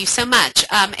 Jason. Thank you so much.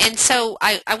 And so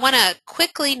I want to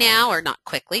quickly now, or not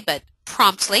quickly, but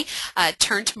promptly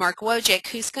turn to Mark Wojcik,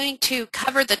 who's going to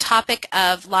cover the topic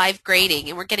of live grading.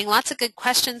 And we're getting lots of good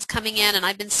questions coming in, and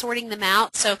I've been sorting them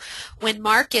out. So when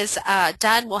Mark is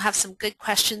done, we'll have some good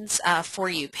questions for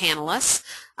you, panelists.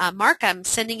 Mark, I'm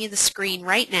sending you the screen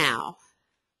right now.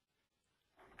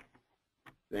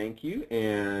 Thank you.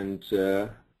 And here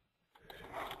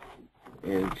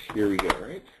we go,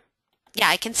 right? Yeah,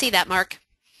 I can see that, Mark.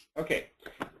 Okay.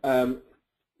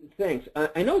 Thanks.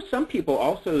 I know some people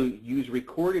also use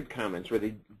recorded comments where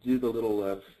they do the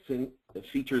little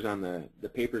features on the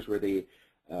papers where they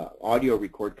audio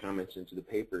record comments into the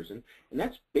papers. And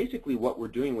that's basically what we're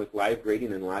doing with live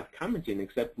grading and live commenting,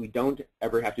 except we don't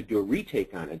ever have to do a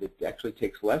retake on it. It actually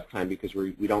takes less time because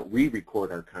we don't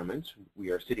re-record our comments. We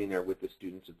are sitting there with the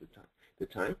students at the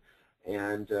time.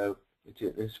 and it's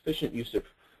an efficient use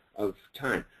of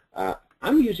time.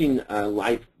 I'm using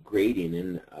live grading,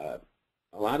 and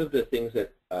a lot of the things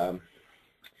that I'm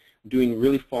doing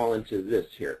really fall into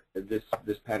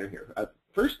this pattern here.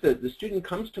 First, the student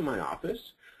comes to my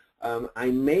office. I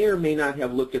may or may not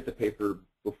have looked at the paper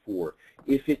before.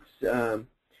 If it's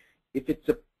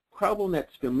a problem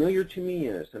that's familiar to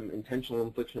me, some intentional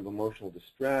infliction of emotional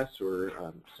distress,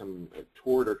 or some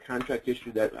tort or contract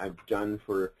issue that I've done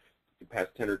for the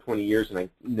past 10 or 20 years, and I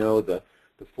know the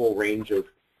full range of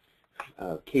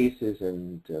cases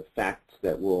and facts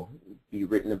that will be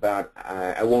written about,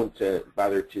 I won't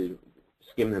bother to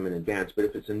skim them in advance. But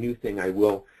if it's a new thing, I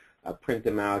will print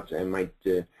them out. I might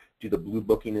do the blue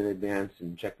booking in advance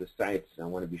and check the sites. I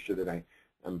want to be sure that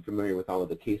I'm familiar with all of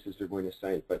the cases they're going to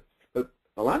cite. But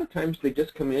a lot of times they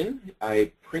just come in,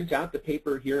 I print out the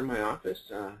paper here in my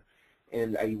office,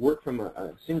 and I work from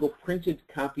a single printed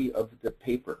copy of the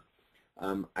paper.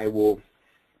 I will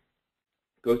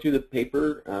go through the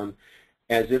paper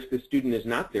as if the student is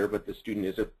not there, but the student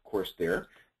is, of course, there.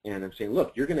 And I'm saying,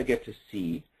 look, you're going to get to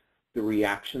see the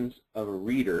reactions of a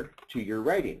reader to your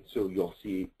writing. So you'll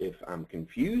see if I'm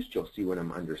confused, you'll see when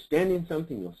I'm understanding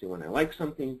something, you'll see when I like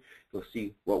something, you'll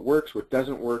see what works, what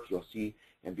doesn't work, you'll see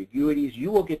ambiguities. You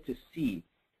will get to see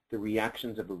the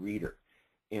reactions of a reader.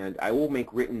 And I will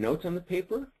make written notes on the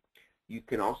paper. You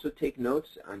can also take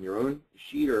notes on your own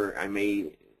sheet, or I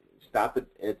may stop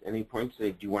at any point and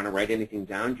say, do you want to write anything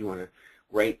down? Do you want to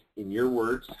write in your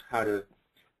words how to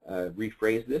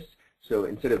rephrase this? So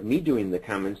instead of me doing the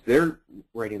comments, they're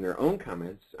writing their own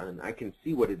comments, and I can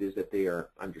see what it is that they are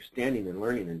understanding and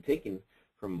learning and taking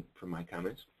from my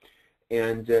comments.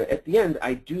 And at the end,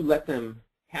 I do let them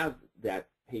have that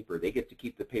paper. They get to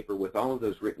keep the paper with all of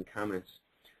those written comments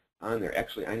on there.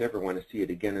 Actually, I never want to see it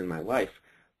again in my life,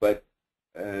 but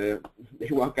they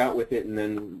walk out with it, and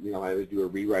then I would do a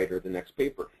rewrite or the next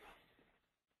paper.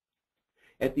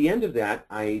 At the end of that,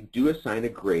 I do assign a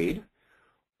grade,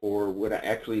 or what I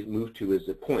actually move to is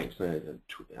the points. The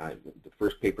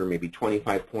first paper maybe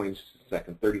 25 points,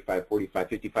 second 35, 45,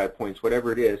 55 points,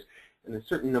 whatever it is, and a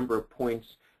certain number of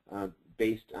points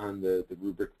based on the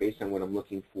rubric, based on what I'm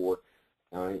looking for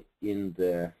in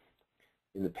the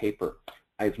paper.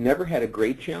 I've never had a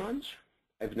grade challenge.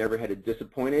 I've never had a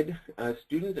disappointed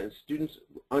student, and students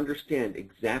understand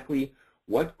exactly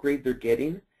what grade they're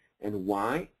getting and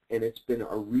why, and it's been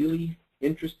a really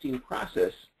interesting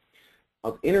process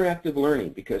of interactive learning,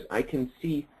 because I can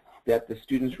see that the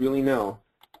students really know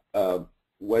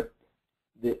what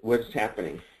is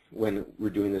happening when we're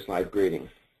doing this live grading.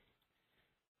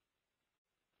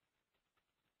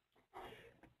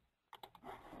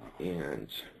 And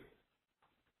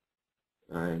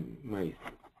my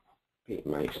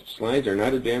slides are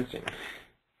not advancing.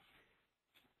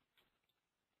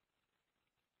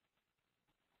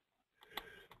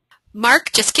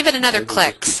 Mark, just give it another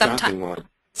click.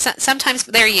 Sometimes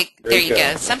there you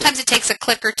go. Sometimes it takes a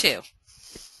click or two.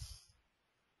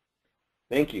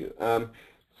 Thank you.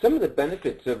 Some of the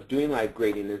benefits of doing live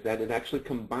grading is that it actually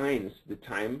combines the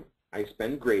time I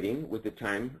spend grading with the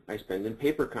time I spend in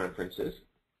paper conferences.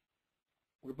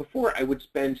 Where before I would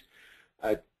spend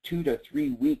 2 to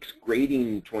 3 weeks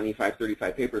grading 25,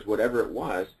 35 papers, whatever it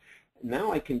was.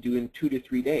 Now I can do in 2 to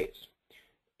 3 days.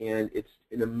 And it's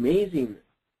an amazing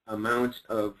amount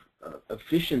of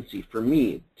efficiency for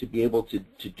me to be able to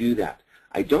do that.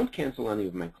 I don't cancel any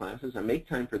of my classes. I make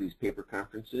time for these paper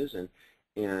conferences,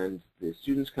 and the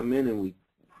students come in and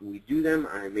we do them.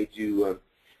 I may do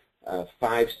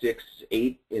 5, 6,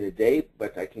 8 in a day,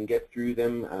 but I can get through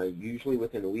them usually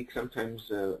within a week,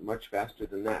 sometimes much faster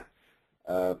than that.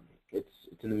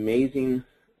 It's an amazing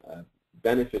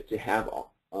benefit to have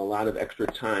a lot of extra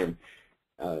time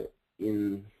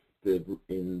in the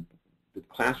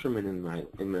classroom and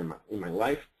in my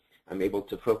life. I'm able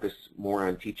to focus more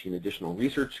on teaching additional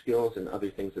research skills and other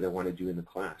things that I want to do in the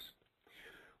class.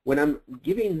 When I'm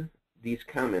giving these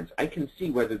comments, I can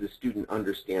see whether the student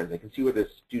understands. I can see whether the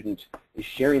student is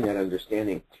sharing that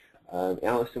understanding.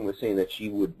 Allison was saying that she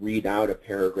would read out a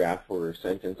paragraph or a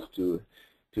sentence to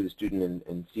the student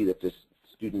and see that this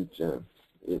student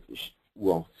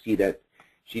will see that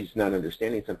she's not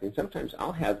understanding something. Sometimes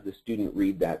I'll have the student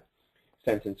read that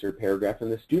sentence or paragraph,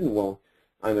 and the student will,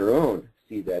 on their own,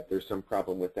 see that there's some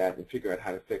problem with that and figure out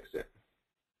how to fix it.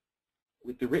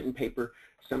 With the written paper,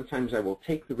 sometimes I will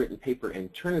take the written paper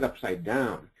and turn it upside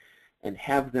down and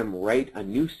have them write a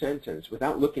new sentence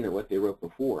without looking at what they wrote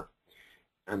before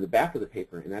on the back of the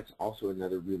paper, and that's also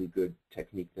another really good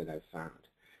technique that I've found.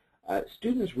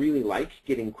 Students really like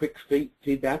getting quick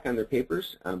feedback on their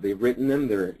papers. They've written them.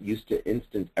 They're used to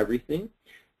instant everything.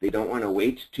 They don't want to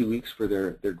wait 2 weeks for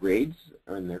their grades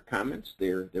and their comments.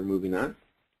 They're moving on.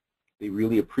 They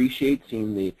really appreciate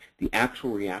seeing the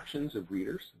actual reactions of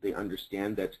readers. They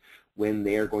understand that when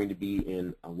they are going to be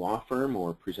in a law firm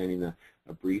or presenting a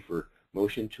brief or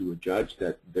motion to a judge,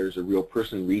 that there's a real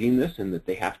person reading this and that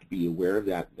they have to be aware of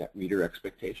that reader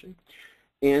expectation.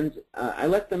 And I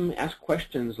let them ask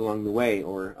questions along the way,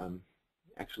 or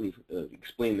actually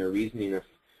explain their reasoning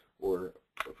or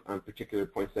on particular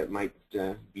points that might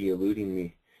be eluding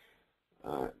me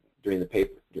during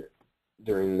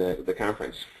the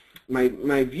conference.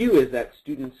 My view is that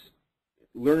students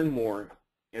learn more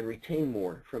and retain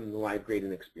more from the live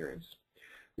grading experience.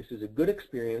 This is a good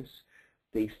experience.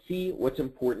 They see what's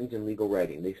important in legal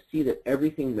writing. They see that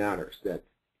everything matters, that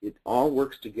it all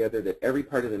works together, that every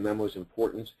part of the memo is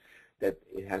important, that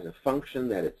it has a function,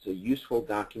 that it's a useful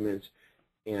document,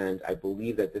 and I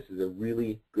believe that this is a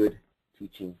really good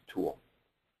teaching tool.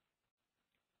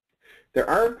 There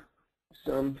are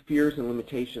some fears and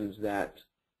limitations that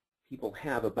people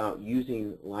have about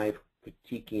using live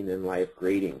critiquing and live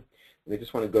grading, and I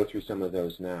just want to go through some of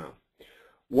those now.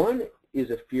 One is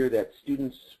a fear that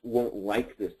students won't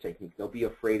like this technique. They'll be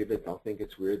afraid of it. They'll think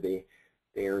it's weird.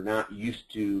 They are not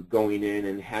used to going in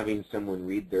and having someone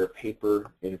read their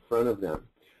paper in front of them.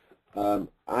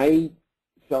 I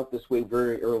felt this way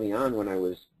very early on when I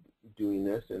was doing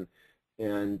this, and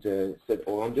said,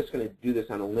 oh, I'm just going to do this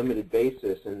on a limited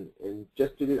basis and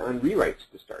just did it on rewrites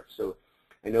to start. So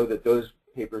I know that those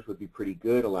papers would be pretty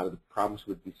good. A lot of the problems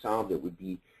would be solved. It would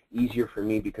be easier for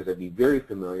me because I'd be very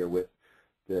familiar with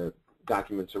the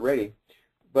documents already.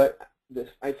 But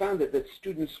I found that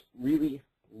students really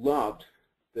loved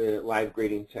the live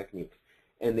grading technique,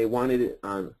 and they wanted it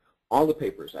on all the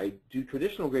papers. I do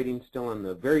traditional grading still on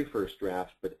the very first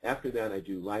draft, but after that I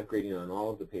do live grading on all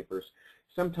of the papers.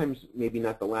 Sometimes maybe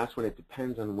not the last one. It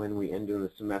depends on when we end in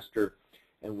the semester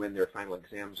and when their final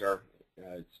exams are.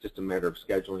 It's just a matter of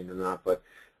scheduling or not. But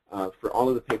for all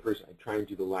of the papers, I try and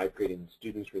do the live grading, and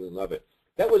students really love it.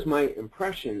 That was my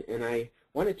impression, and I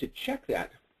wanted to check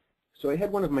that. So I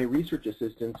had one of my research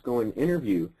assistants go and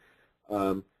interview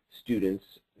students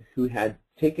who had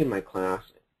taken my class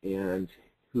and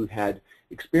who had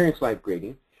experienced live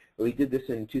grading. We did this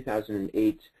in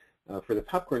 2008 for the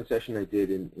popcorn session I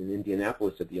did in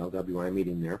Indianapolis at the LWI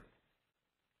meeting there.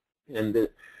 And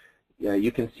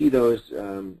you can see those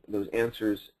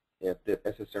answers at the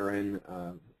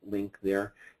SSRN link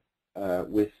there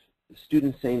with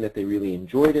students saying that they really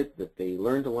enjoyed it, that they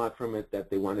learned a lot from it, that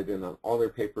they wanted it on all their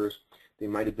papers. They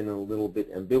might have been a little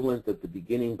bit ambivalent at the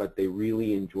beginning, but they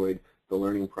really enjoyed the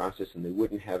learning process and they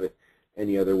wouldn't have it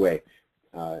any other way.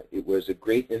 It was a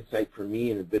great insight for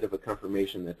me and a bit of a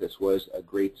confirmation that this was a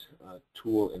great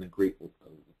tool and a great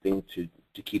thing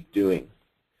to keep doing.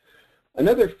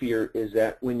 Another fear is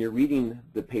that when you're reading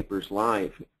the papers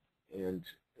live and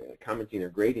commenting or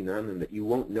grading on them, that you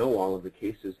won't know all of the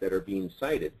cases that are being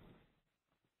cited.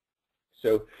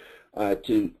 So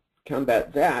to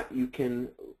combat that, you can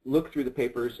look through the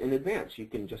papers in advance. You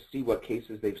can just see what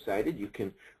cases they've cited. You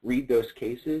can read those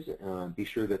cases, be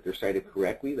sure that they're cited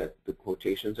correctly, that the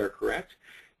quotations are correct.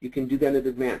 You can do that in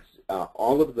advance.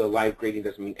 All of the live grading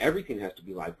doesn't mean everything has to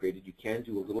be live graded. You can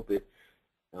do a little bit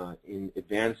in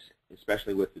advance,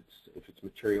 especially if it's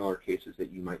material or cases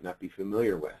that you might not be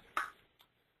familiar with.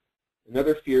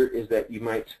 Another fear is that you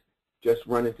might just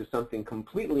run into something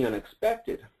completely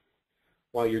unexpected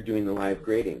while you're doing the live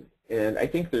grading. And I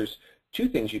think there's two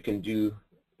things you can do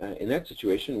in that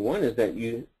situation. One is that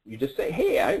you just say,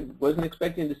 hey, I wasn't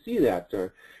expecting to see that,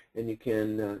 and you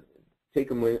can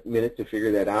take a minute to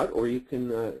figure that out, or you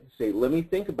can say, let me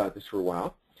think about this for a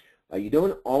while. You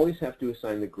don't always have to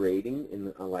assign the grading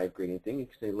in a live grading thing. You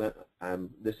can say,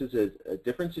 this is a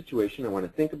different situation. I want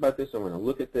to think about this. I want to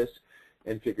look at this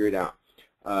and figure it out.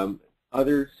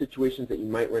 Other situations that you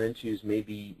might run into is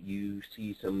maybe you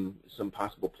see some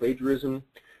possible plagiarism.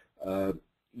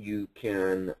 You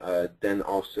can then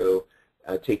also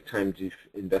take time to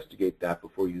investigate that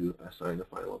before you assign the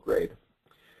final grade.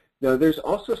 Now, there's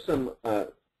also some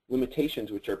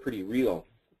limitations which are pretty real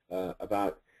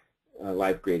about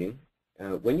live grading.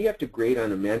 When you have to grade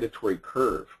on a mandatory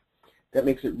curve, that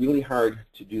makes it really hard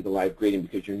to do the live grading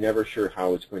because you're never sure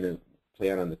how it's going to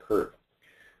play out on the curve.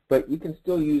 But you can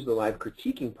still use the live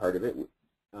critiquing part of it.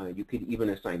 You could even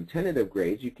assign tentative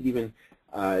grades. You could even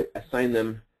assign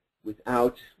them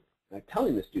without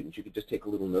telling the students. You could just take a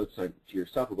little note to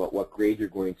yourself about what grade you're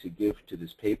going to give to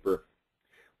this paper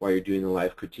while you're doing the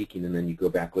live critiquing, and then you go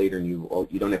back later and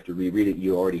you don't have to reread it.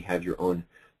 You already have your own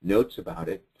notes about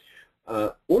it.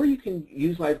 Or you can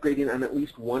use live grading on at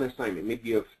least one assignment. Maybe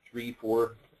you have 3,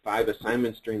 4, 5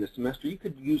 assignments during the semester, you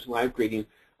could use live grading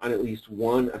on at least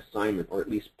one assignment or at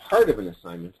least part of an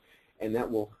assignment, and that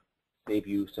will save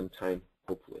you some time,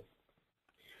 hopefully.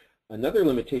 Another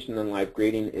limitation on live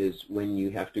grading is when you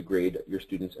have to grade your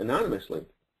students anonymously.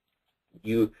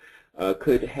 You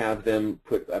could have them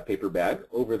put a paper bag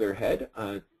over their head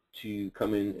to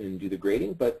come in and do the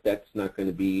grading, but that's not going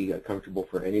to be comfortable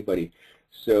for anybody.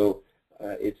 So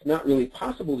it's not really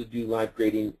possible to do live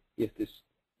grading if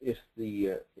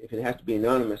it has to be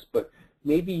anonymous, but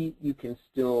maybe you can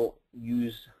still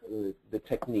use the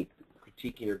technique,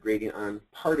 critiquing or grading on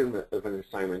part of an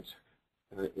assignment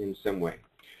in some way.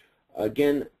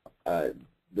 Again,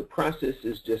 the process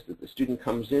is just that the student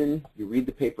comes in, you read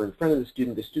the paper in front of the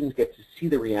students get to see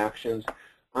the reactions.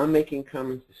 I'm making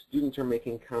comments, the students are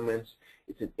making comments.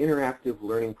 It's an interactive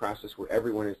learning process where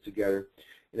everyone is together.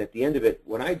 And at the end of it,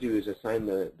 what I do is assign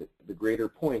the grader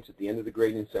points at the end of the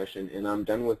grading session, and I'm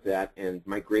done with that, and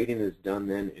my grading is done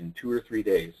then in 2 or 3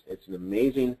 days. It's an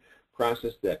amazing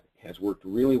process that has worked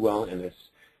really well, and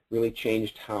it's really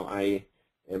changed how I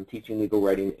am teaching legal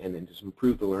writing, and it has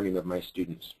improved the learning of my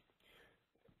students.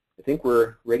 I think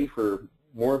we're ready for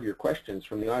more of your questions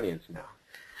from the audience now.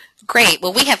 Great.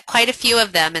 Well, we have quite a few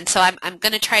of them, and so I'm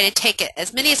going to try to take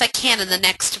as many as I can in the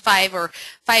next 5 or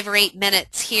 8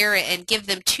 minutes here and give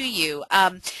them to you.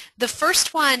 The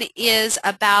first one is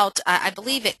about, I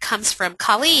believe it comes from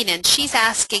Colleen, and she's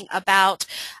asking about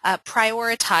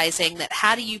prioritizing. That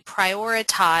how do you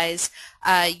prioritize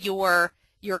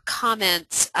your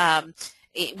comments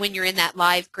when you're in that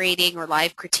live grading or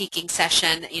live critiquing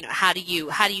session? You know, how do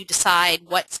you decide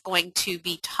what's going to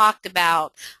be talked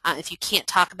about if you can't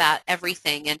talk about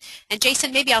everything? And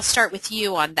Jason, maybe I'll start with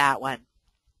you on that one.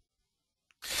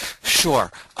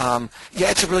 Sure. Yeah,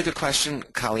 it's a really good question,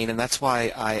 Colleen, and that's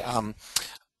why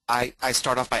I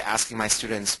start off by asking my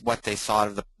students what they thought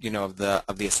of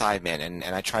the assignment,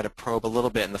 and I try to probe a little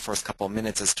bit in the first couple of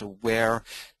minutes as to where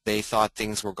they thought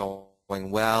things were going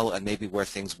well and maybe where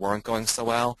things weren't going so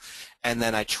well. And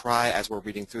then I try, as we're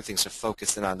reading through things, to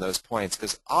focus in on those points,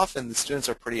 because often the students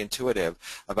are pretty intuitive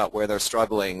about where they're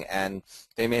struggling, and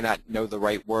they may not know the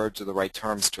right words or the right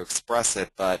terms to express it.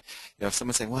 But if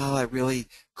someone's saying, well, I really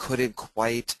couldn't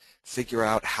quite figure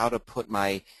out how to put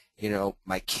my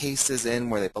my cases in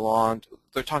where they belonged,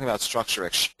 they're talking about structure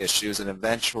issues, and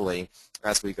eventually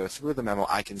as we go through the memo,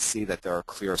 I can see that there are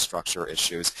clear structure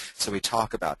issues. So we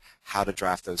talk about how to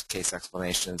draft those case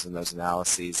explanations and those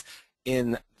analyses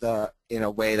in a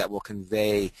way that will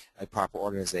convey a proper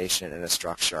organization and a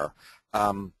structure.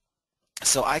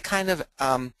 So I kind of,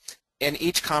 and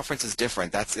each conference is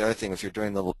different. That's the other thing. If you're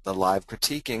doing the live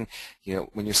critiquing,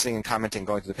 when you're seeing and commenting,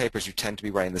 going through the papers, you tend to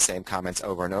be writing the same comments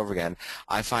over and over again.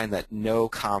 I find that no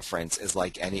conference is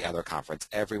like any other conference.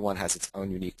 Everyone has its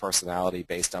own unique personality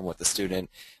based on where the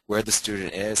student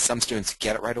is. Some students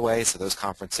get it right away, so those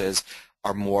conferences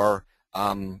are more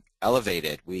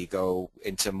elevated. We go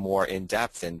into more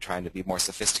in-depth and trying to be more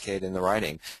sophisticated in the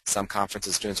writing. Some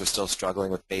conferences, students are still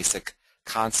struggling with basic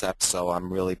concepts, so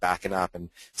I'm really backing up and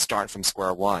starting from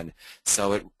square one.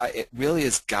 So it really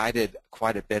is guided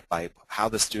quite a bit by how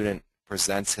the student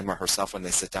presents him or herself when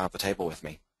they sit down at the table with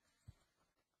me.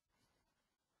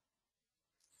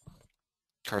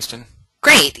 Kirsten?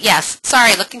 Great. Yes.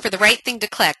 Sorry, looking for the right thing to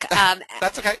click.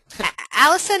 That's okay.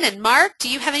 Allison and Mark, do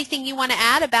you have anything you want to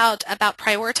add about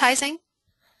prioritizing?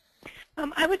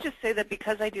 I would just say that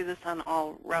because I do this on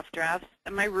all rough drafts,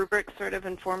 my rubric sort of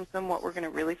informs them what we're going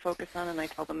to really focus on, and I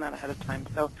tell them that ahead of time.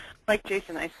 So like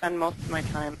Jason, I spend most of my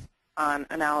time on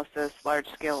analysis,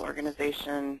 large-scale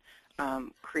organization,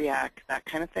 CREAC, that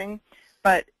kind of thing.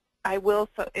 But I will,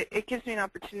 so it gives me an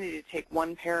opportunity to take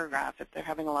one paragraph if they're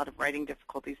having a lot of writing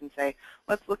difficulties and say,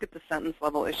 let's look at the sentence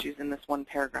level issues in this one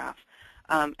paragraph.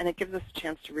 And it gives us a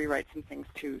chance to rewrite some things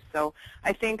too. So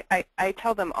I think I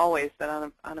tell them always that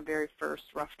on a very first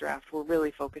rough draft, we're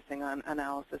really focusing on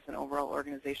analysis and overall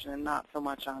organization and not so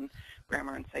much on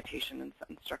grammar and citation and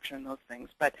sentence structure and those things.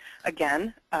 But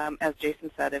again, as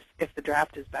Jason said, if the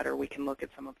draft is better, we can look at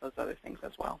some of those other things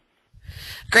as well.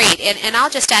 Great, and I'll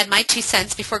just add my 2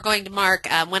 cents before going to Mark.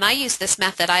 When I use this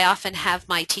method, I often have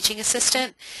my teaching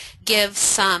assistant give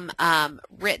some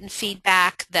written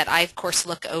feedback that I, of course,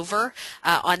 look over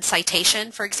on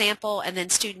citation, for example, and then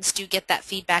students do get that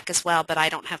feedback as well, but I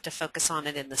don't have to focus on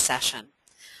it in the session.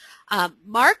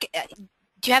 Mark,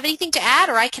 do you have anything to add,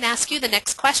 or I can ask you the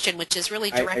next question, which is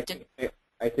really directed?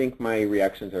 I think my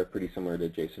reactions are pretty similar to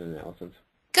Jason and Allison's.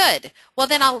 Good. Well,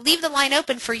 then I'll leave the line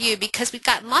open for you because we've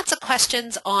gotten lots of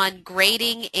questions on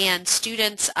grading and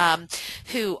students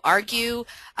who argue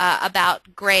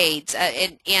about grades.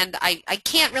 And I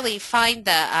can't really find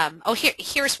the,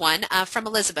 here's one from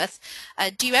Elizabeth.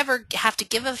 Do you ever have to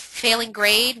give a failing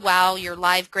grade while you're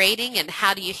live grading, and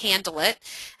how do you handle it?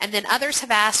 And then others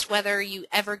have asked whether you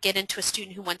ever get into a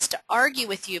student who wants to argue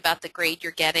with you about the grade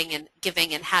you're getting and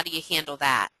giving, and how do you handle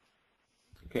that?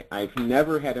 Okay, I've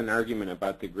never had an argument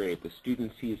about the grade. The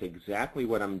student sees exactly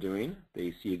what I'm doing.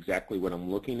 They see exactly what I'm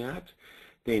looking at.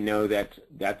 They know that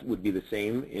that would be the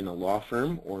same in a law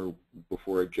firm or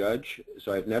before a judge.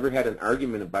 So I've never had an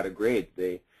argument about a grade.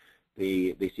 They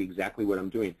see exactly what I'm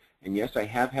doing. And yes, I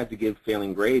have had to give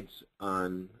failing grades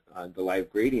on the live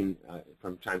grading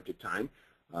from time to time.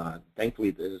 Thankfully,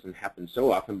 it doesn't happen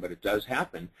so often, but it does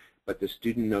happen. But the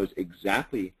student knows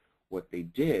exactly what they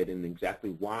did and exactly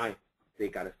why they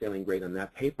got a failing grade on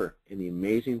that paper. And the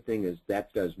amazing thing is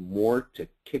that does more to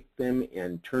kick them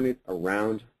and turn it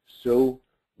around so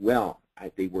well.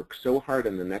 They work so hard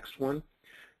on the next one.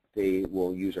 They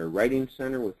will use our writing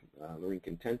center with Lorraine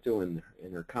Contento and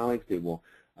her colleagues. They will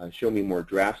show me more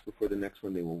drafts before the next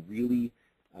one. They will really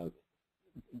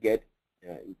get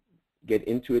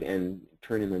into it and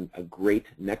turn in a great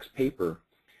next paper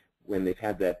when they've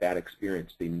had that bad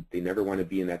experience. They never want to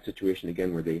be in that situation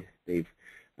again where they've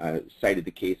cited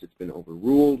the case that's been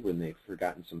overruled, when they've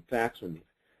forgotten some facts, when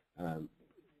they've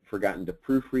forgotten to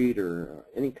proofread, or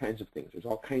any kinds of things. There's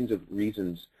all kinds of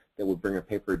reasons that would bring a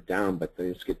paper down, but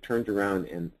they just get turned around,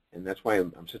 and that's why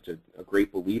I'm such a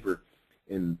great believer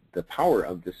in the power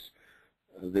of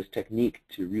this technique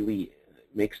to really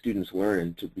make students learn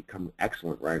and to become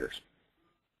excellent writers.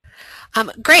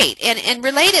 Great. And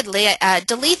relatedly,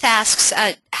 Dalith asks,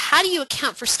 how do you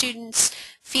account for students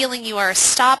feeling you are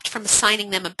stopped from assigning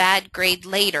them a bad grade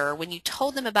later when you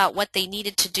told them about what they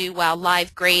needed to do while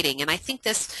live grading? And I think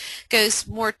this goes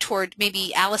more toward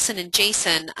maybe Allison and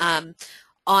Jason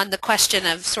on the question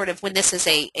of sort of when this is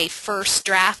a first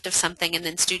draft of something and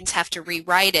then students have to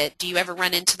rewrite it. Do you ever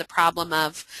run into the problem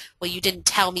of, well, you didn't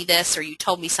tell me this, or you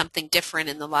told me something different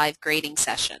in the live grading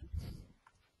session?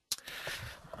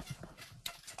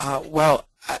 Well,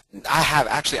 I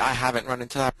haven't run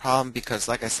into that problem because,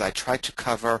 like I said, I try to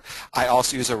cover. I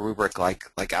also use a rubric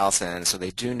like Allison, and so they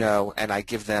do know, and I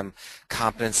give them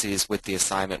competencies with the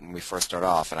assignment when we first start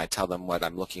off, and I tell them what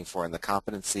I'm looking for in the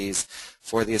competencies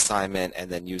for the assignment, and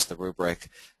then use the rubric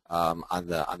on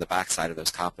the back side of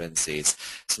those competencies,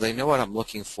 so they know what I'm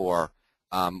looking for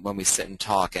when we sit and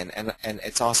talk, and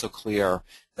it's also clear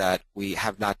that we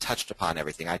have not touched upon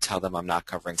everything. I tell them I'm not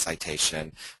covering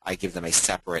citation. I give them a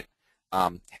separate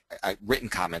written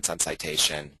comments on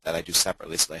citation that I do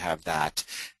separately, so they have that.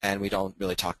 And we don't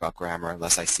really talk about grammar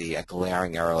unless I see a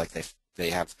glaring error, like they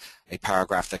have a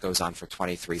paragraph that goes on for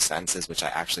 23 sentences, which I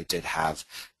actually did have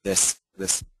this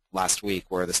last week,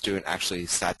 where the student actually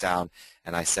sat down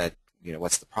and I said, you know,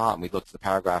 what's the problem? We looked at the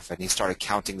paragraph and he started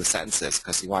counting the sentences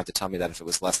because he wanted to tell me that if it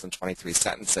was less than 23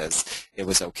 sentences, it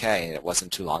was okay and it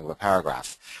wasn't too long of a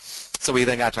paragraph. So we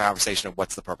then got to a conversation of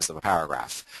what's the purpose of a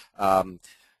paragraph.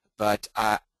 But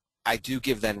I do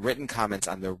give then written comments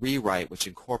on the rewrite, which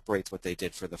incorporates what they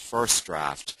did for the first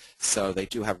draft. So they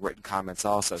do have written comments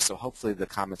also. So hopefully the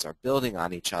comments are building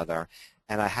on each other.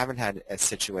 And I haven't had a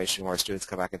situation where students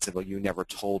come back and say, well, you never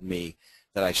told me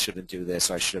that I shouldn't do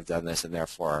this, or I should have done this, and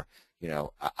therefore, you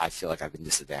know, I feel like I've been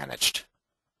disadvantaged.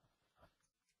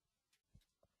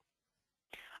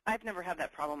 I've never had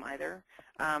that problem either.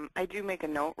 I do make a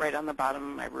note right on the bottom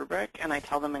of my rubric, and I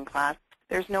tell them in class,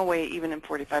 there's no way, even in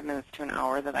 45 minutes to an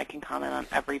hour, that I can comment on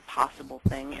every possible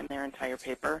thing in their entire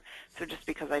paper. So just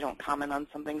because I don't comment on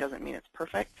something doesn't mean it's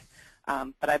perfect,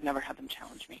 but I've never had them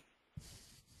challenge me.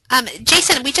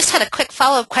 Jason, we just had a quick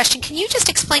follow-up question. Can you just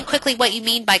explain quickly what you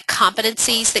mean by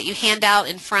competencies that you hand out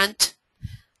in front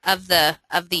of the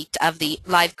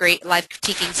live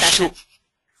critiquing session?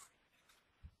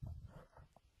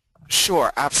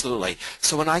 Sure, absolutely.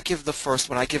 So when I give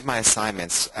my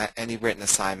assignments, any written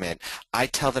assignment, I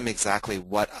tell them exactly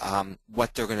what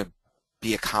they're going to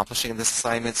be accomplishing in this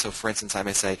assignment. So for instance, I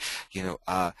may say, you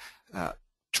know,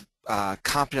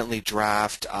 competently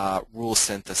draft rule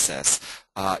synthesis,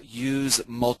 use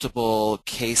multiple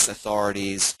case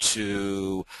authorities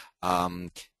to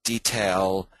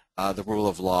detail the rule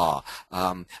of law,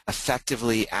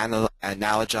 effectively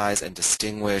analogize and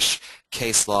distinguish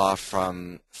case law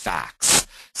from facts.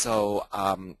 So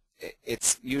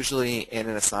it's usually in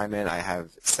an assignment I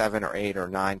have 7 or 8 or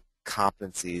 9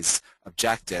 competencies,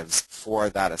 objectives for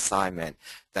that assignment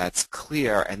that's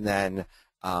clear, and then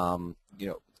you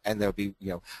know, and there'll be,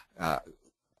 you know,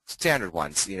 standard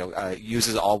ones,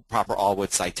 uses proper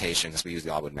Allwood citation, because we use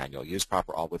the Allwood manual, use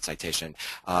proper Allwood citation,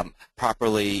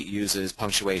 properly uses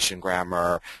punctuation,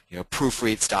 grammar,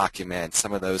 proofreads documents,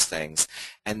 some of those things.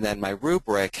 And then my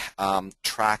rubric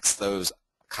tracks those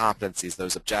competencies,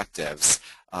 those objectives,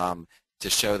 to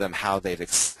show them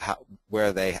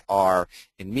where they are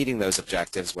in meeting those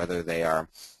objectives, whether they are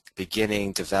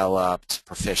beginning, developed,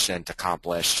 proficient,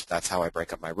 accomplished. That's how I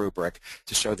break up my rubric,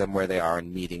 to show them where they are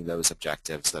in meeting those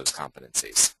objectives, those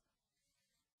competencies.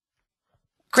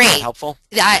 Great. Is that helpful?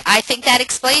 I think that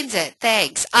explains it.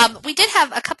 Thanks. We did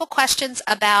have a couple questions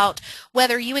about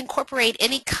whether you incorporate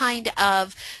any kind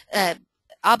of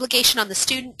obligation on the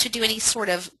student to do any sort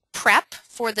of prep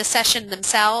for the session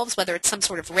themselves, whether it's some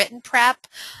sort of written prep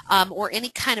or any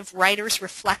kind of writer's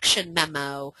reflection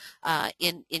memo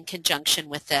in conjunction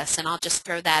with this. And I'll just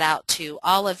throw that out to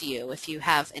all of you if you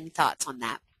have any thoughts on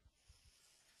that.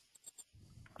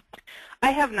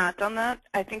 I have not done that.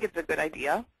 I think it's a good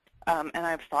idea, and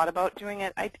I've thought about doing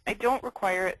it. I don't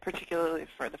require it particularly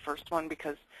for the first one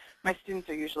because my students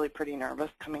are usually pretty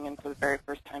nervous coming in for the very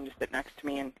first time to sit next to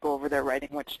me and go over their writing,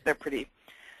 which they're pretty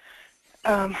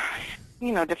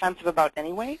defensive about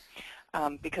anyway,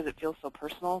 because it feels so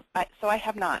personal. So I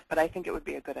have not, but I think it would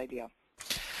be a good idea.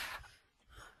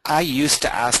 I used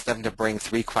to ask them to bring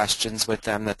 3 questions with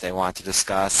them that they want to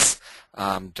discuss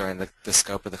during the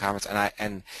scope of the conference,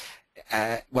 and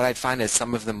what I'd find is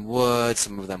some of them would,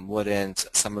 some of them wouldn't,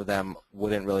 some of them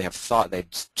wouldn't really have thought.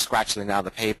 They'd scratch something out of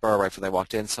the paper right before they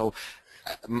walked in. So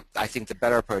I think the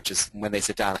better approach is when they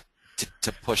sit down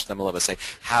to push them a little bit, say,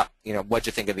 what'd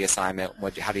you think of the assignment?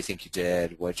 How do you think you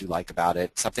did? What'd you like about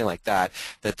it? Something like that,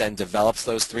 that then develops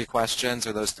those 3 questions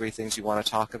or those 3 things you want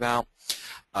to talk about.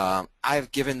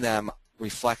 I've given them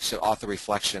author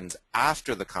reflections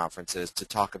after the conferences to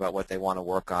talk about what they want to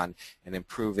work on and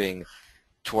improving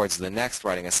towards the next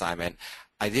writing assignment.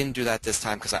 I didn't do that this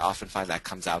time because I often find that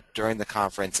comes out during the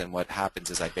conference, and what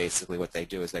happens is what they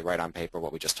do is they write on paper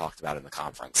what we just talked about in the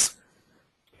conference.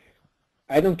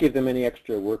 I don't give them any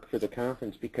extra work for the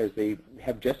conference because they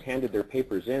have just handed their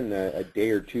papers in a day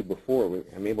or 2 before.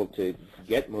 I'm able to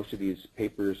get most of these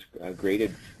papers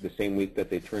graded the same week that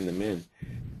they turn them in.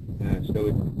 So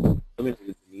it's limited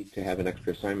the need to have an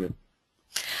extra assignment.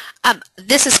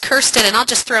 This is Kirsten, and I'll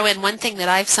just throw in one thing that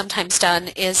I've sometimes done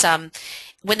is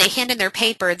when they hand in their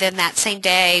paper, then that same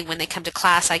day when they come to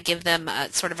class, I give them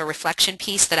sort of a reflection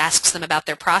piece that asks them about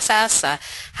their process.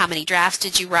 How many drafts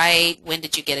did you write? When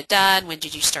did you get it done? When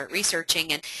did you start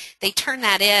researching? And they turn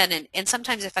that in, and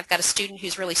sometimes if I've got a student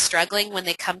who's really struggling when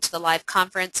they come to the live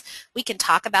conference, we can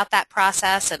talk about that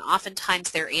process, and oftentimes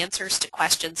their answers to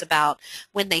questions about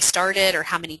when they started or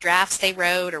how many drafts they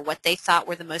wrote or what they thought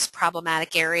were the most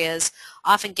problematic areas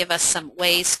often give us some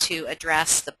ways to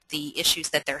address the issues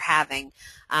that they're having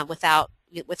without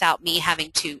me having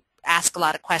to ask a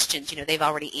lot of questions. They've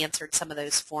already answered some of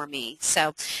those for me.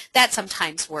 So that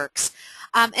sometimes works.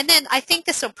 And then I think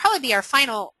this will probably be our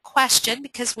final question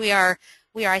because we are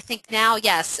I think now,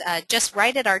 yes, just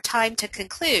right at our time to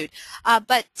conclude.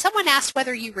 But someone asked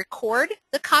whether you record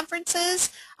the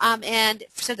conferences and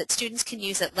so that students can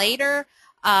use it later.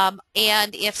 And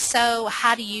if so,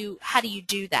 how do you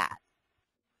do that?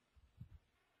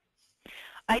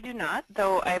 I do not,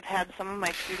 though I've had some of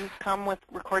my students come with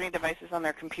recording devices on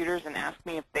their computers and ask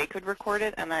me if they could record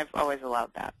it, and I've always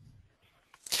allowed that.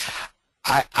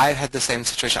 I had the same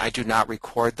situation. I do not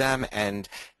record them, and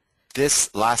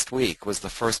this last week was the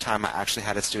first time I actually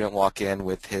had a student walk in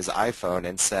with his iPhone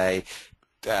and say,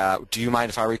 do you mind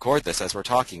if I record this as we're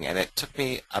talking? And it took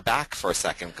me aback for a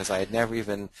second because I had never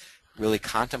even really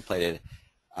contemplated.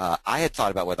 I had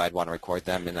thought about whether I'd want to record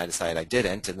them, and I decided I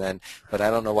didn't. But I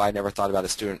don't know why I never thought about a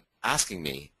student asking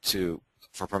me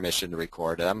for permission to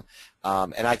record them.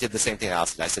 And I did the same thing I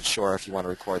asked. I said, sure, if you want to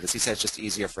record this. He said it's just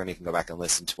easier for him. He can go back and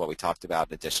listen to what we talked about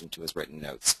in addition to his written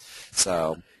notes.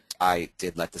 So I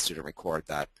did let the student record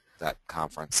that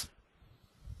conference.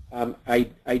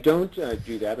 I don't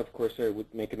do that. Of course, I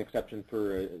would make an exception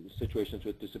for situations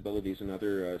with disabilities and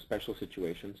other special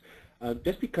situations,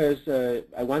 just because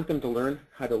I want them to learn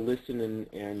how to listen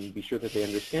and be sure that they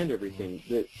understand everything.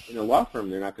 In a law firm,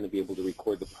 they're not going to be able to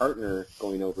record the partner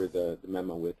going over the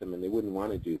memo with them, and they wouldn't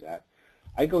want to do that.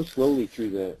 I go slowly through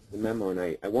the memo, and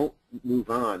I won't move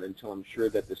on until I'm sure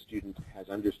that the student has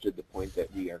understood the point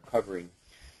that we are covering,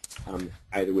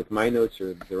 either with my notes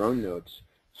or their own notes.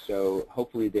 So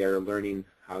hopefully they are learning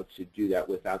how to do that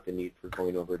without the need for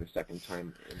going over it a second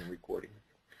time in the recording.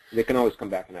 They can always come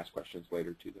back and ask questions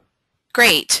later too, though.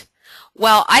 Great.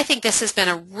 Well, I think this has been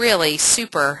a really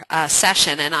super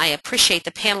session, and I appreciate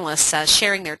the panelists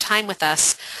sharing their time with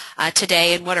us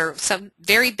today in what are some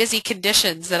very busy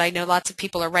conditions that I know lots of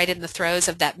people are right in the throes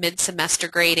of that mid-semester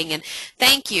grading. And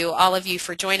thank you, all of you,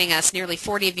 for joining us. Nearly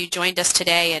 40 of you joined us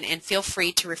today, and feel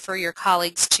free to refer your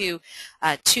colleagues to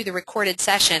the recorded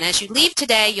session. As you leave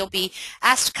today, you'll be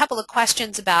asked a couple of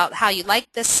questions about how you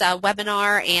liked this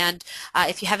webinar and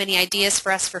if you have any ideas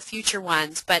for us for future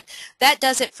ones. But that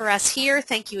does it for us here.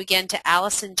 Thank you again to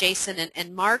Allison, Jason,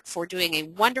 and Mark for doing a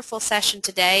wonderful session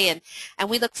today, and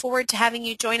we look forward to having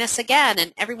you join us again.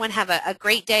 And everyone have a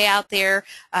great day out there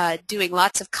doing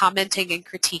lots of commenting and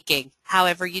critiquing,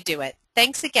 however you do it.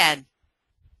 Thanks again.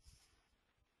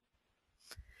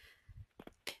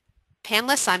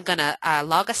 Panelists, I'm going to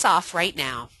log us off right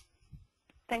now.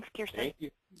 Thanks, Kirsten. Thank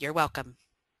you. You're welcome.